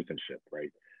question of citizenship,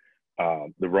 right?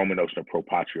 The Roman notion of pro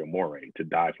patria more, to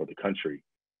die for the country.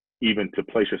 Even to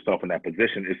place yourself in that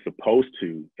position is supposed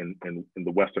to, in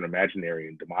the Western imaginary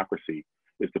and democracy,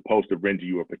 is supposed to render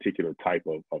you a particular type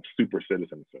of super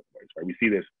citizen in certain ways, right? We see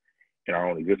this in our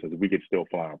own existence. We could still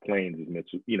fly our planes,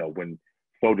 when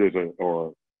soldiers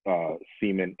or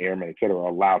seamen, airmen, et cetera, are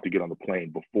allowed to get on the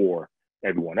plane before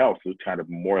everyone else, to kind of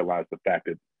memorialize the fact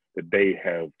that they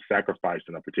have sacrificed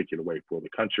in a particular way for the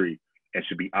country and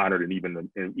should be honored in even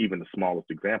the smallest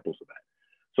examples of that.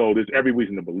 So there's every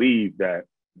reason to believe that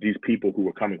these people who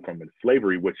were coming from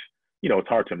slavery, which, it's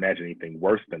hard to imagine anything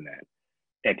worse than that,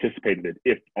 anticipated that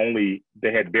if only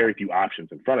they had very few options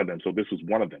in front of them. So this was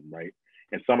one of them, right?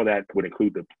 And some of that would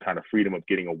include the kind of freedom of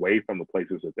getting away from the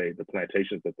places the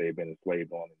plantations that they've been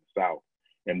enslaved on in the South,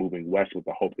 and moving west with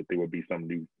the hope that there would be some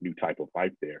new type of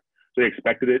life there. So they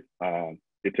expected it.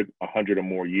 it took 100 or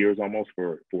more years almost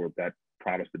for that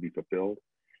promise to be fulfilled.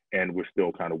 And we're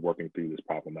still kind of working through this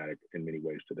problematic in many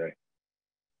ways today.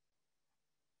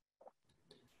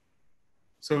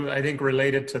 So I think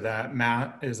related to that,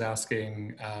 Matt is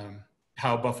asking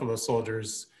how Buffalo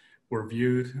Soldiers were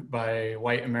viewed by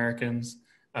white Americans,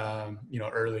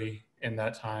 early in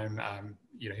that time.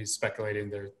 He's speculating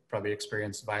they probably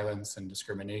experienced violence and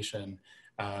discrimination.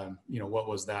 What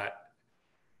was that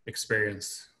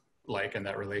experience like in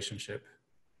that relationship?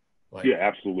 Like? Yeah,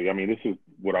 absolutely. I mean, this is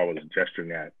what I was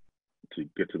gesturing at to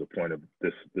get to the point of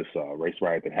this race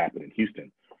riot that happened in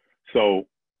Houston. So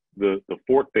the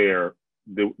fort there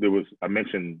was, I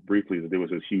mentioned briefly that there was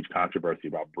this huge controversy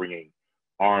about bringing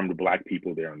armed Black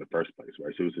people there in the first place,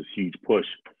 right? So it was this huge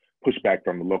pushback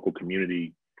from the local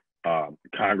community,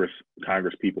 Congress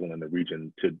people in the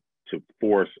region to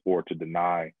force or to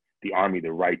deny the Army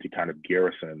the right to kind of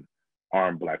garrison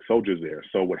armed Black soldiers there.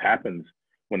 So what happens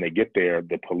when they get there,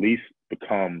 the police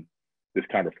become this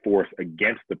kind of force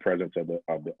against the presence of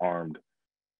the armed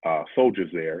soldiers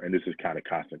there, and this is kind of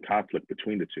constant conflict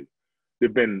between the two.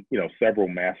 There've been, several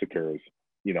massacres,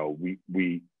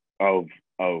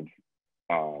 of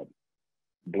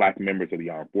Black members of the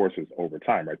armed forces over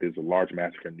time, right? There's a large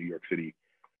massacre in New York City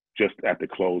just at the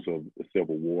close of the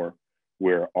Civil War,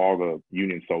 where all the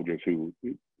Union soldiers who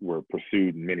were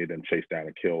pursued, and many of them chased down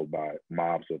and killed by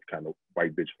mobs of kind of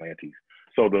white vigilantes.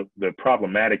 So the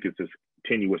problematic is this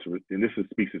tenuous, and this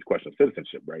speaks to this question of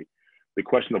citizenship, right? The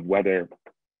question of whether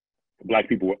Black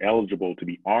people were eligible to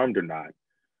be armed or not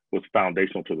was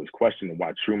foundational to this question, and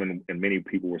why Truman and many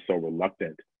people were so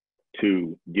reluctant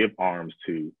to give arms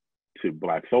to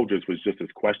Black soldiers was just this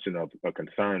question of a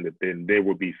concern that then there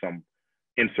would be some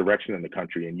insurrection in the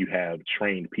country, and you have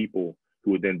trained people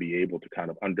who would then be able to kind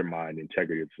of undermine the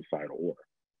integrity of societal order.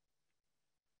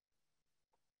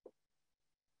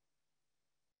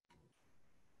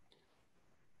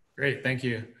 Great, thank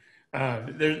you.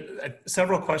 There's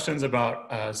several questions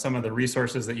about some of the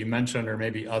resources that you mentioned, or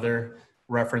maybe other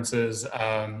references.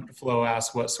 Flo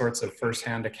asked what sorts of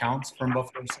firsthand accounts from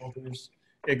Buffalo soldiers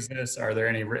exist. Are there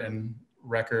any written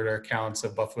record or accounts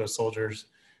of Buffalo soldiers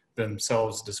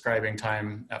themselves describing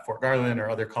time at Fort Garland or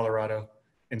other Colorado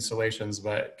installations?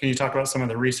 But can you talk about some of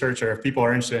the research, or if people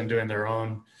are interested in doing their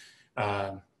own,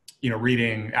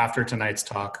 reading after tonight's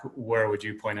talk, where would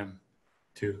you point them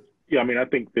to? Yeah, I mean, I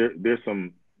think there's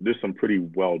some pretty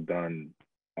well done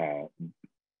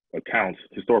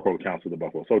historical accounts of the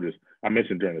Buffalo soldiers. I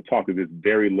mentioned during the talk that there's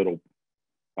very little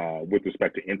with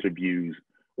respect to interviews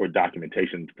or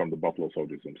documentation from the Buffalo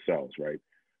soldiers themselves, right?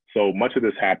 So much of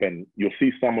this happened. You'll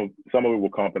see some of it will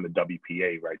come up in the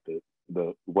WPA, right?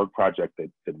 The work project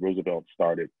that Roosevelt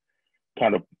started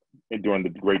kind of during the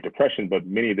Great Depression, but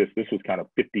many of this was kind of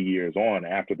 50 years on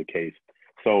after the case.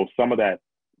 So some of that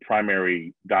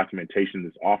primary documentation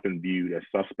is often viewed as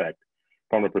suspect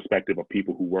from the perspective of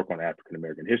people who work on African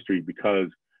American history, because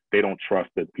they don't trust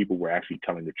that people were actually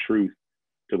telling the truth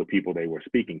to the people they were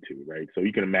speaking to, right? So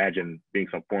you can imagine being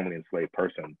some formerly enslaved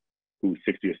person who's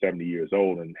 60 or 70 years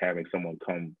old and having someone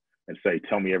come and say,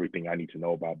 tell me everything I need to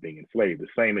know about being enslaved. The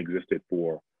same existed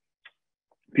for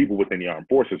people within the armed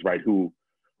forces, right? Who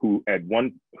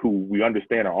we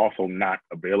understand are also not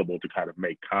available to kind of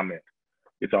make comment.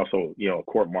 It's also, a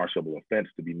court-martialable offense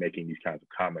to be making these kinds of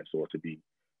comments or to be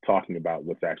talking about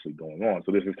what's actually going on.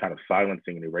 So this is kind of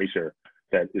silencing and erasure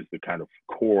that is the kind of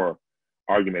core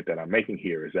argument that I'm making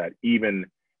here, is that even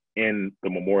in the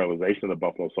memorialization of the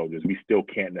Buffalo soldiers, we still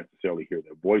can't necessarily hear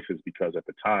their voices, because at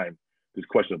the time, this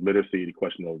question of literacy, the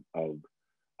question of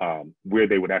where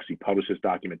they would actually publish this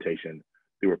documentation,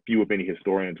 there were few, if any,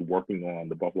 historians working on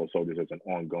the Buffalo soldiers as an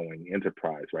ongoing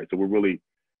enterprise, right? So we're really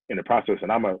in the process,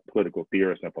 and I'm a political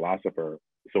theorist and philosopher,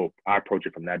 so I approach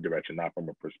it from that direction, not from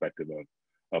a perspective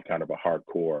of kind of a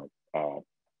hardcore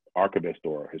archivist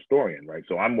or historian, right?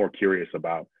 So I'm more curious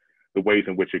about the ways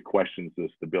in which it questions the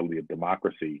stability of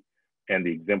democracy and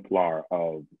the exemplar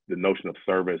of the notion of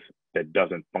service that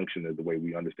doesn't function as the way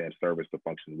we understand service to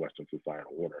function in Western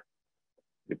societal order,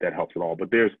 if that helps at all. But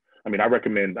I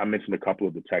mentioned a couple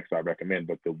of the texts I recommend,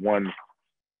 but the one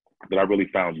that I really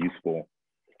found useful,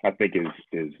 I think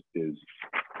is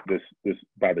this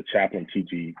by the chaplain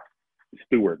T.G.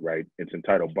 Stewart, right? It's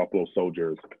entitled Buffalo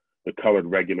Soldiers, the Colored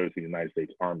Regulars of the United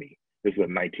States Army. This is a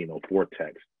 1904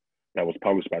 text that was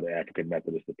published by the African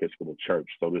Methodist Episcopal Church.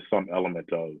 So there's some element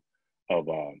of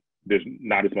there's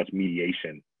not as much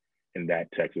mediation in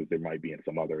that text as there might be in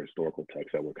some other historical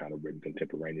texts that were kind of written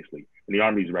contemporaneously. And the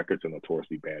Army's records are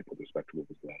notoriously bad with respect to what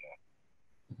was going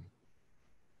on.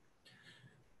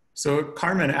 So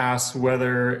Carmen asks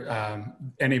whether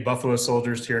any Buffalo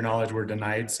soldiers, to your knowledge, were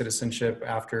denied citizenship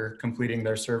after completing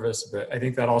their service. But I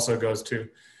think that also goes to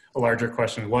a larger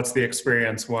question: what's the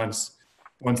experience once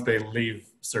they leave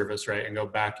service, right, and go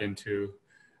back into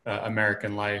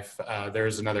American life?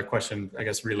 There's another question, I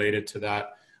guess, related to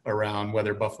that around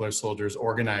whether Buffalo soldiers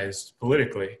organized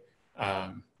politically,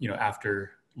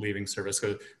 after leaving service.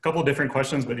 So a couple different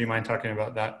questions, but do you mind talking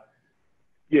about that?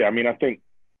 Yeah, I mean, I think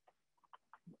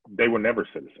they were never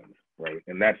citizens, right?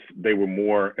 And they were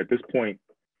more at this point,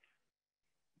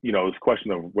 it's a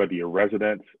question of whether you're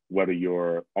residents, whether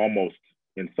you're almost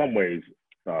in some ways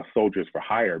soldiers for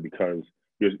hire, because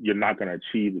you're not going to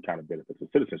achieve the kind of benefits of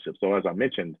citizenship. So as I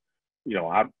mentioned,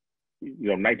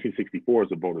 1964 is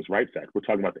the Voters' Rights Act. We're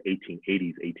talking about the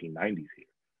 1880s, 1890s here.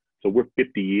 So we're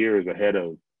 50 years ahead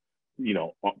of,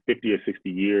 50 or 60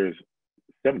 years,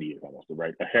 70 years almost,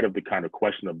 right? Ahead of the kind of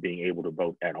question of being able to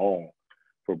vote at all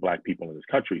for Black people in this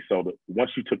country. So that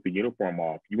once you took the uniform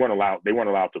off, they weren't allowed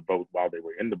to vote while they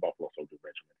were in the Buffalo Soldier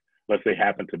Regiment, unless they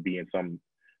happened to be in some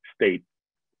state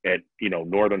at,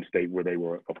 northern state where they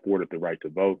were afforded the right to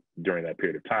vote during that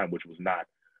period of time, which was not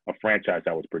a franchise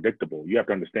that was predictable. You have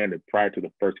to understand that prior to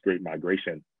the first Great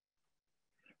Migration,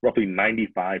 roughly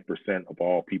 95% of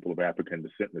all people of African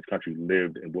descent in this country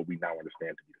lived in what we now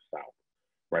understand to be the South,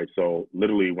 right? So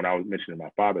literally, when I was mentioning my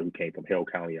father, who came from Hale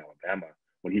County, Alabama,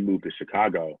 when he moved to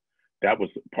Chicago, that was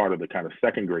part of the kind of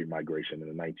second Great Migration in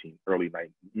the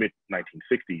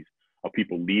mid-1960s of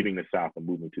people leaving the South and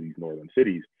moving to these northern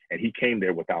cities. And he came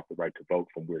there without the right to vote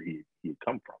from where he had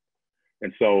come from.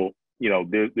 And so,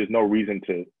 there's no reason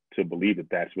to believe that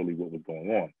that's really what was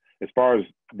going on. As far as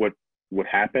what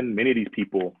happened, many of these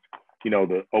people,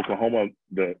 the Oklahoma,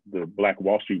 the Black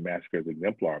Wall Street Massacre is an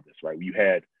exemplar of this, right? You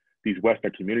had these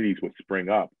Western communities would spring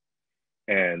up,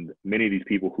 and many of these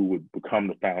people who would become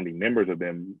the founding members of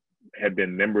them had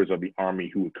been members of the army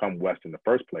who would come west in the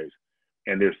first place.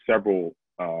 And there's several,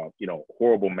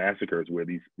 horrible massacres where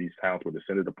these towns were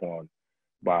descended upon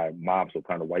by mobs of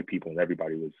kind of white people, and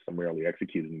everybody was summarily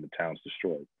executed and the towns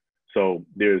destroyed. So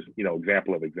there's,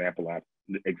 example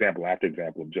after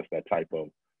example of just that type of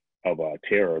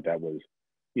terror that was,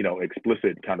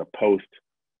 explicit kind of post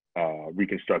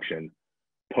Reconstruction,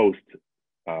 post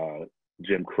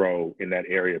Jim Crow, in that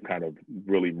area of kind of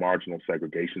really marginal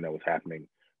segregation that was happening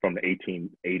from the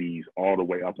 1880s all the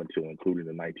way up until including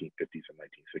the 1950s and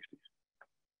 1960s.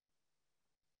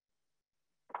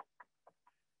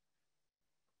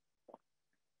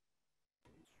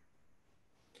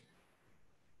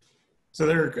 So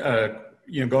there,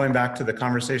 going back to the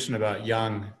conversation about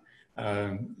young,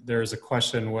 there's a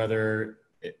question whether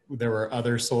there were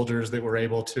other soldiers that were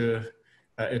able to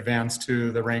advance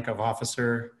to the rank of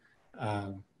officer.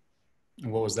 And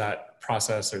what was that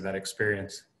process or that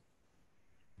experience?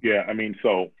 Yeah, I mean,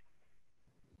 so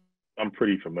I'm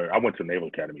pretty familiar. I went to Naval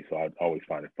Academy, so I always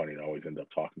find it funny to always end up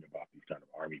talking about these kind of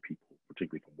Army people,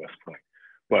 particularly from West Point.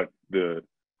 But the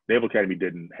Naval Academy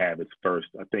didn't have its first,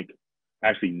 I think,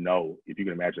 actually know, if you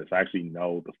can imagine this, I actually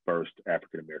know the first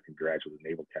African-American graduate of the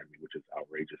Naval Academy, which is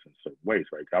outrageous in certain ways,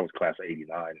 right? I was class of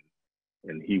 89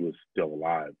 and he was still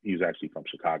alive. He was actually from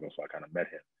Chicago, so I kind of met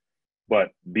him.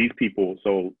 But these people,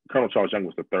 so Colonel Charles Young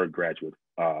was the third graduate.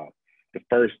 The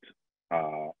first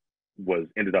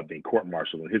ended up being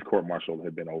court-martialed, and his court-martial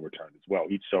had been overturned as well.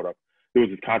 He showed up. There was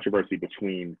this controversy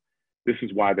between, this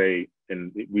is why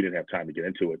and we didn't have time to get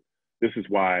into it, this is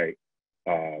why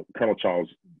Colonel Charles,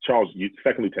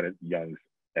 Second Lieutenant Young's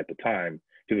at the time,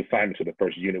 his assignment to the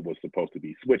first unit was supposed to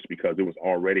be switched because there was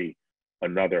already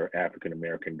another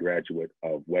African-American graduate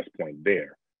of West Point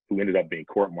there who ended up being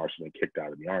court-martialed and kicked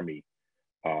out of the Army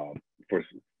for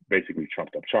basically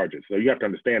trumped up charges. So you have to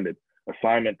understand that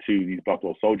assignment to these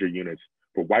Buffalo Soldier units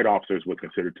for white officers was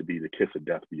considered to be the kiss of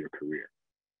death for your career,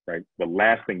 right? The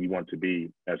last thing you want to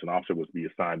be as an officer was to be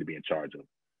assigned to be in charge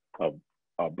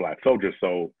of Black soldiers.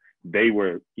 So they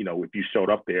were, if you showed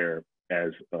up there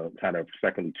as a kind of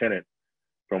second lieutenant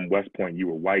from West Point, you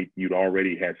were white, you'd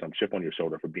already had some chip on your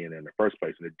shoulder for being there in the first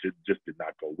place, and it just did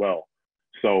not go well.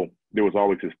 So there was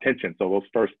always this tension. So those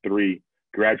first three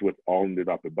graduates all ended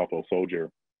up at Buffalo Soldier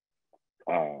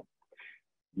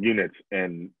units,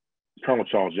 and Colonel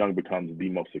Charles Young becomes the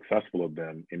most successful of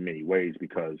them in many ways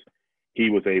because he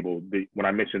was able, when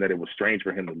I mentioned that it was strange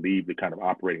for him to leave the kind of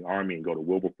operating Army and go to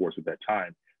Wilberforce at that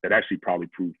time, that actually probably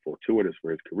proved fortuitous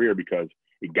for his career because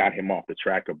it got him off the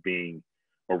track of being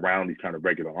around these kind of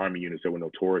regular Army units that were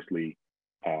notoriously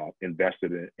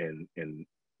invested in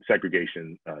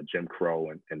segregation, Jim Crow,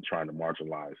 and trying to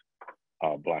marginalize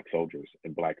Black soldiers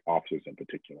and Black officers in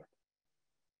particular.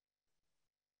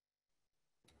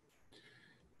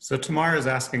 So Tamar is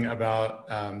asking about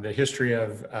the history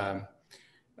of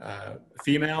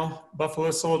female Buffalo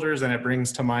soldiers, and it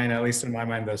brings to mind, at least in my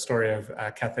mind, the story of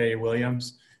Cathay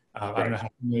Williams. I don't know how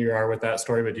familiar you are with that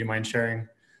story, but do you mind sharing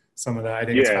some of that? I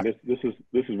think it's Yeah, this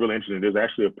is really interesting. There's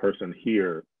actually a person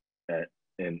here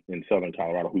in southern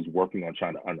Colorado who's working on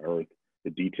trying to unearth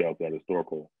the details of that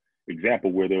historical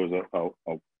example, where there was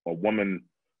a woman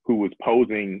who was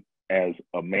posing as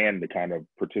a man to kind of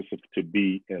participate, to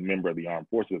be a member of the armed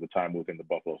forces at the time, within the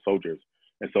Buffalo Soldiers.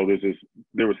 And so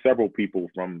there were several people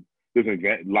from,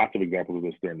 lots of examples of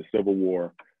this during the Civil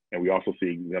War, and we also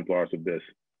see exemplars of this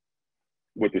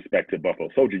with respect to Buffalo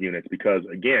Soldier units, because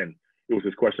again, it was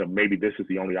this question of maybe this is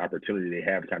the only opportunity they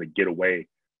have to kind of get away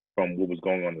from what was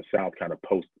going on in the South, kind of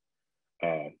post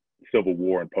Civil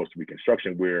War and post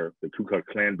Reconstruction, where the Ku Klux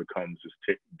Klan becomes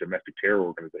this domestic terror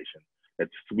organization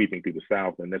that's sweeping through the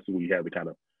South, and that's where you have the kind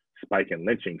of spike in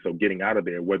lynching. So getting out of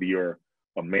there, whether you're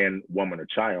a man, woman, or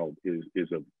child, is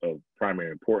of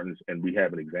primary importance. And we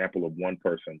have an example of one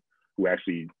person who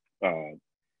actually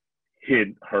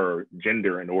hid her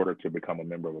gender in order to become a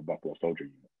member of a Buffalo Soldier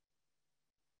unit.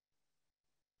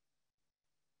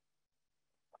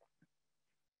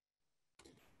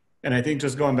 And I think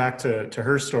just going back to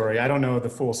her story, I don't know the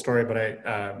full story, but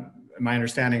my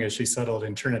understanding is she settled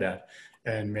in Trinidad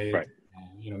and made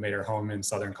her home in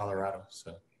southern Colorado.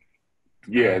 So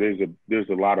yeah, there's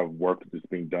a lot of work that's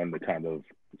being done to kind of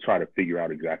try to figure out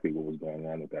exactly what was going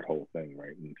on with that whole thing,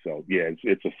 right? And so yeah,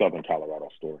 it's a southern Colorado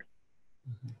story.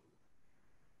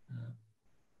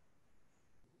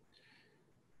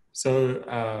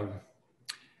 So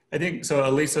I think, so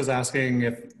Elisa's asking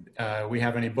if we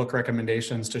have any book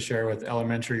recommendations to share with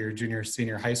elementary or junior,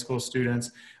 senior high school students.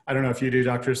 I don't know if you do,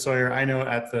 Dr. Sawyer. I know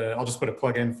I'll just put a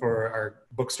plug in for our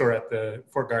bookstore at the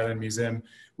Fort Garland Museum.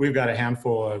 We've got a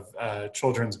handful of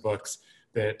children's books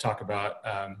that talk about,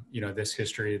 this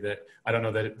history that I don't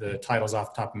know the titles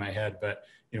off the top of my head, but,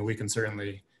 we can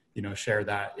certainly, share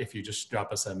that if you just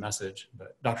drop us a message.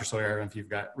 But Dr. Sawyer, I don't know if you've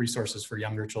got resources for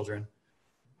younger children.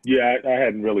 Yeah, I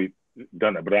hadn't really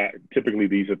done that, but typically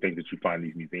these are things that you find in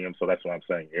these museums. So that's what I'm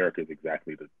saying. Erica is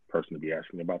exactly the person to be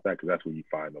asking about that, because that's where you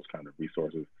find those kind of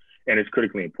resources. And it's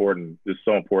critically important. It's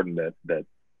so important that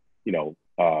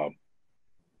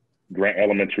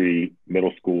elementary,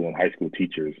 middle school, and high school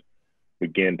teachers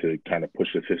begin to kind of push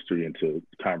this history into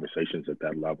conversations at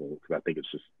that level, because I think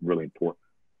it's just really important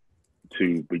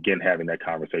to begin having that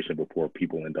conversation before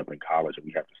people end up in college and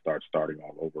we have to starting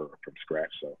all over from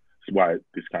scratch. So that's why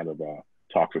this kind of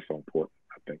talks are so important,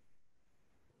 I think,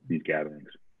 these gatherings.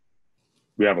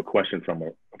 We have a question from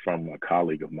a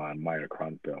colleague of mine, Maya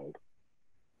Kronfeld.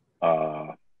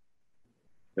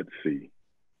 Let's see.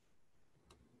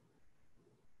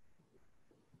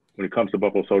 When it comes to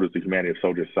Buffalo Soldiers, the humanity of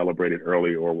soldiers celebrated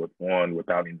early or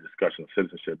without any discussion of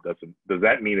citizenship, does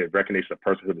that mean that recognition of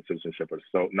personhood and citizenship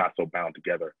are not so bound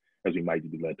together as we might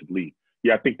be led to believe?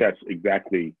 Yeah, I think that's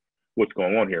exactly what's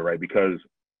going on here, right? Because,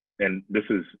 and this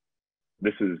is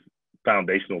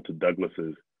foundational to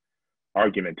Douglas's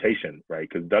argumentation, right?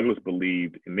 Because Douglas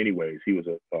believed, in many ways,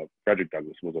 Frederick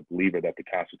Douglass was a believer that the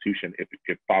Constitution, if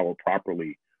it followed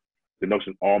properly, the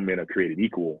notion all men are created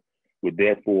equal, would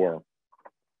therefore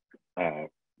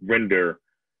render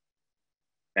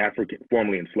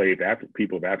formerly enslaved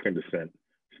people of African descent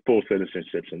full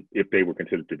citizenships, and if they were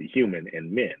considered to be human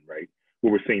and men, right?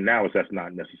 What we're seeing now is that's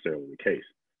not necessarily the case.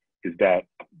 Is that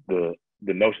the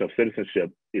notion of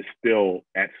citizenship is still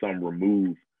at some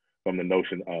remove from the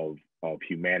notion of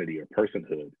humanity or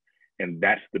personhood, and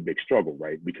that's the big struggle,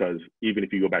 right? Because even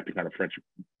if you go back to kind of French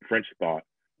thought,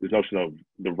 this notion of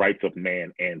the rights of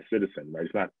man and citizen, right?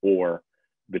 It's not or.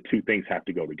 The two things have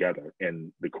to go together.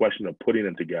 And the question of putting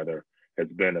them together has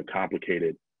been a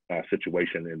complicated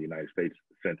situation in the United States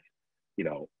since,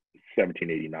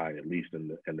 1789, at least in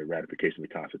the ratification of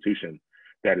the Constitution,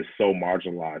 that is so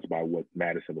marginalized by what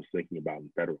Madison was thinking about in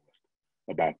Federalist,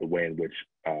 about the way in which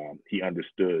he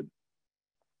understood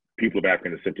people of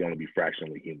African descent to only be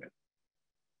fractionally human.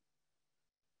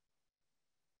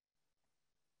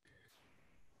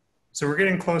 So we're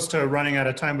getting close to running out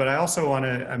of time, but I also want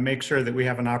to make sure that we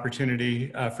have an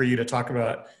opportunity for you to talk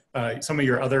about some of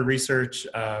your other research,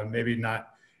 maybe not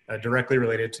directly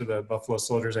related to the Buffalo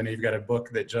Soldiers. I know you've got a book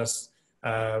that just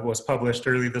was published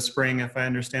early this spring, if I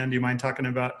understand. Do you mind talking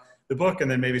about the book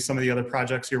and then maybe some of the other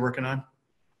projects you're working on?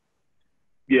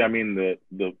 Yeah, I mean,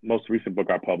 the most recent book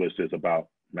I published is about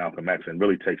Malcolm X, and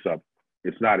really takes up,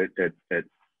 it's not at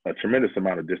a tremendous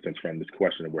amount of distance from this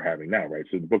question that we're having now, right?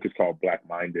 So the book is called Black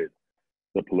Minded: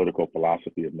 The Political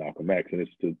Philosophy of Malcolm X, and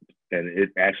it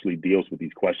actually deals with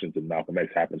these questions that Malcolm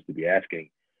X happens to be asking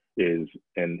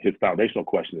and his foundational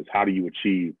question is, how do you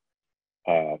achieve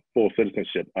full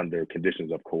citizenship under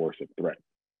conditions of coercive threat?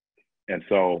 And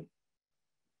so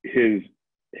his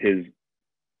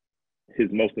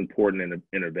most important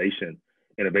innovation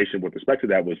with respect to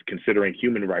that was considering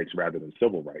human rights rather than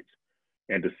civil rights.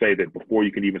 And to say that before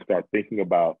you can even start thinking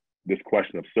about this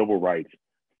question of civil rights,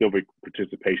 civic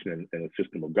participation in a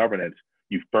system of governance,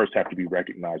 you first have to be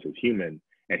recognized as human.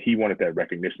 And he wanted that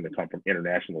recognition to come from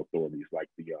international authorities like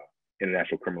the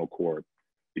International Criminal Court,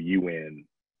 the UN,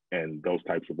 and those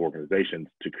types of organizations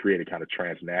to create a kind of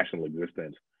transnational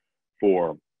existence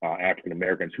for African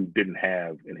Americans who didn't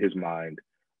have, in his mind,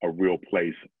 a real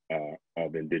place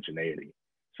of indigeneity.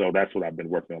 So that's what I've been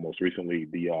working on most recently.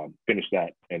 Finished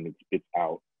that, and it's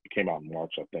out. It came out in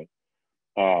March, I think.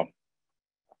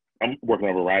 I'm working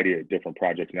on a variety of different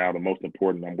projects now. The most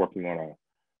important, I'm working on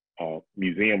a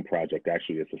museum project.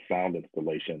 Actually, it's a sound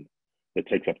installation that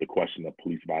takes up the question of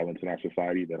police violence in our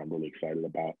society that I'm really excited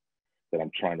about, that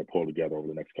I'm trying to pull together over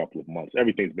the next couple of months.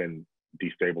 Everything's been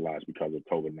destabilized because of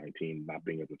COVID-19, not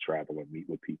being able to travel or meet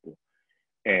with people.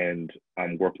 And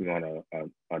I'm working on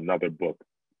another book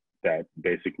that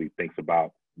basically thinks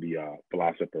about the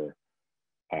philosopher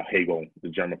Hegel, the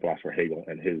German philosopher Hegel,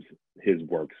 and his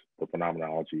works, the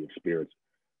phenomenology of spirits,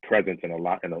 presence in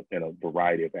a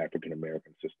variety of African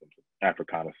American systems,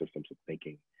 Africana systems of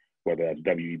thinking, whether that's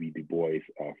W.E.B. Du Bois,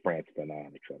 Frantz Fanon,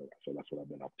 et cetera. So that's what I've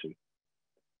been up to.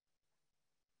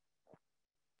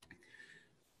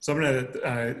 So I'm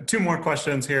gonna, two more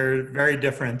questions here, very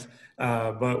different,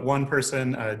 but one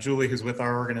person, Julie, who's with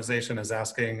our organization, is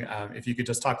asking if you could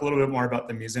just talk a little bit more about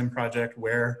the museum project,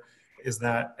 where is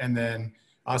that? And then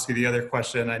I'll ask you the other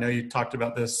question. I know you talked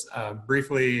about this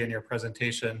briefly in your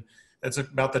presentation. It's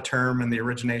about the term and the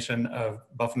origination of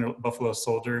Buffalo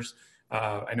soldiers.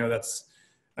 I know that's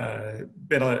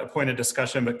been a point of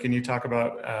discussion, but can you talk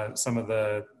about some of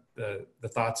the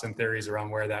thoughts and theories around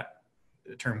where that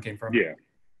term came from? Yeah,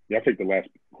 I'll take the last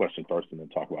question first and then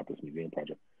talk about this museum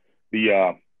project.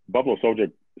 The Buffalo Soldier,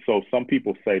 so some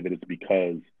people say that it's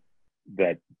because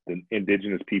that the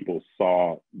indigenous people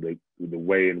saw the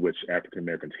way in which African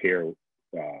Americans' hair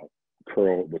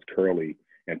was curly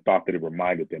and thought that it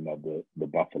reminded them of the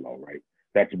buffalo, right?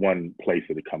 That's one place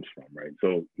that it comes from, right?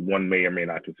 So one may or may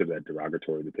not consider that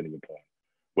derogatory depending upon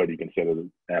whether you consider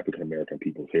African American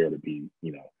people's hair to be,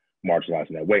 marginalized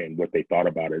in that way. And what they thought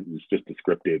about it was just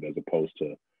descriptive as opposed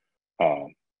to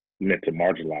meant to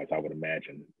marginalize, I would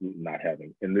imagine, not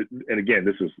having. And again,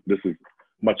 this is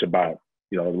much about,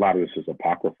 a lot of this is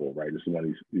apocryphal, right? This is one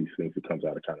of these things that comes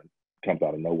out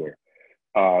of nowhere.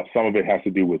 Some of it has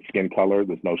to do with skin color.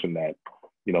 This notion that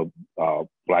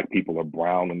Black people are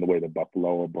brown in the way that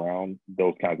buffalo are brown.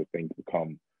 Those kinds of things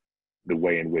become the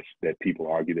way in which that people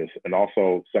argue this. And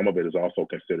also, some of it is also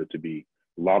considered to be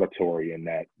laudatory in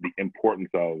that the importance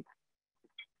of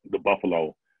the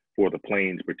buffalo for the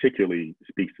plains particularly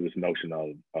speaks to this notion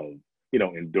of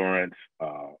endurance,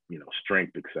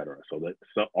 strength, et cetera.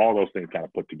 So all those things kind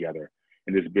of put together.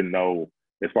 And there's been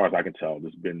as far as I can tell,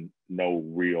 there's been no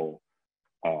real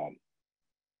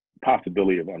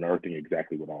possibility of unearthing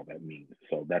exactly what all that means.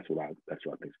 So that's what I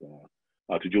think's going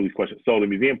on. To Julie's question, so the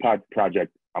museum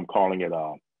project, I'm calling it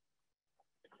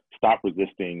Stop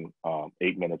Resisting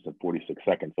 8 minutes and 46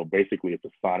 seconds. So basically, it's a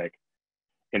sonic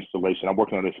installation. I'm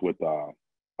working on this with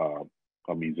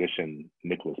a musician,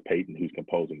 Nicholas Payton, who's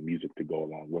composing music to go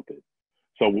along with it.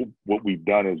 So what we've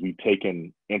done is we've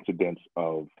taken incidents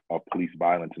of police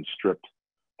violence and stripped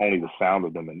only the sound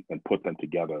of them and put them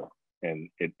together. And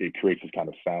it creates this kind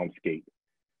of soundscape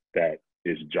that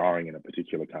is jarring in a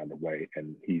particular kind of way.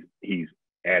 And he's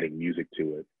adding music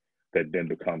to it that then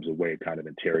becomes a way of kind of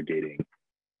interrogating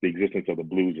the existence of the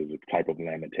blues as a type of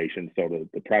lamentation. So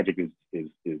the project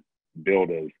is billed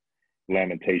as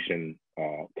lamentation,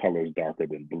 colors darker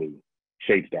than blue,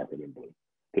 shades darker than blue,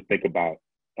 to think about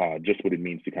just what it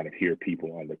means to kind of hear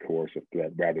people under coercive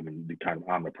threat rather than the kind of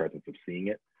omnipresence of seeing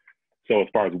it. So as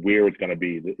far as where it's going to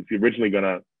be, it's originally going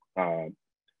to,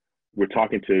 we're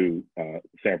talking to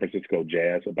San Francisco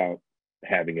Jazz about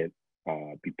having it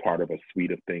be part of a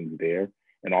suite of things there.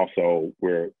 And also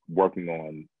we're working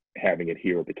on having it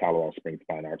here at the Colorado Springs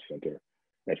Fine Arts Center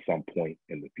at some point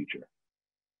in the future.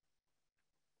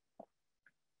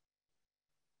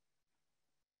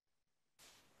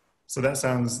 So that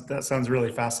sounds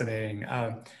really fascinating.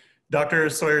 Dr.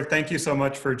 Sawyer, thank you so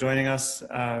much for joining us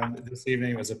this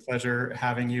evening. It was a pleasure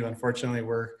having you. Unfortunately,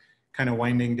 we're kind of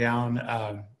winding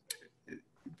down.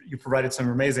 You provided some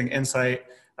amazing insight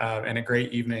and a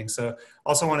great evening. So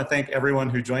also want to thank everyone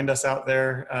who joined us out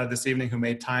there this evening, who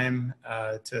made time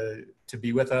to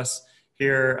be with us.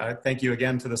 here. Thank you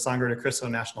again to the Sangre de Cristo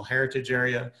National Heritage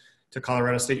Area, to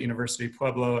Colorado State University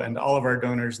Pueblo, and all of our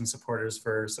donors and supporters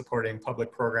for supporting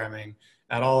public programming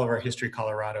at all of our History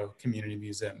Colorado community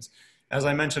museums. As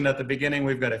I mentioned at the beginning,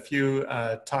 we've got a few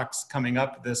talks coming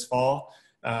up this fall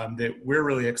that we're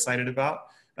really excited about.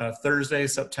 Thursday,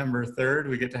 September 3rd,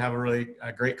 we get to have a really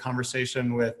great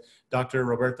conversation with Dr.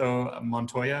 Roberto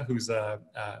Montoya, who's a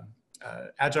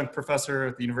adjunct professor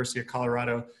at the University of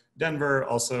Colorado, Denver,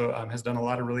 also has done a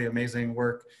lot of really amazing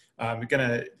work. We're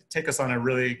gonna take us on a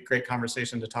really great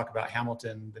conversation to talk about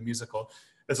Hamilton, the musical.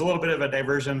 It's a little bit of a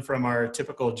diversion from our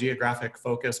typical geographic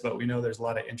focus, but we know there's a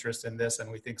lot of interest in this,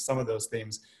 and we think some of those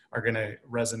themes are gonna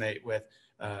resonate with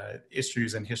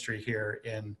issues and history here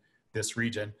in this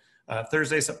region.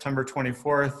 Thursday, September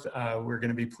 24th, we're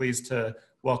gonna be pleased to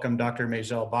welcome Dr.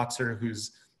 Majel Boxer,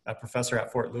 who's a professor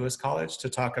at Fort Lewis College, to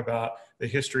talk about the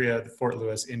history of the Fort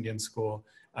Lewis Indian School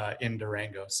in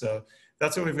Durango. So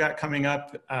that's what we've got coming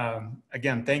up.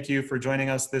 Again, thank you for joining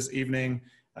us this evening.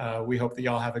 We hope that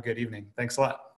y'all have a good evening. Thanks a lot.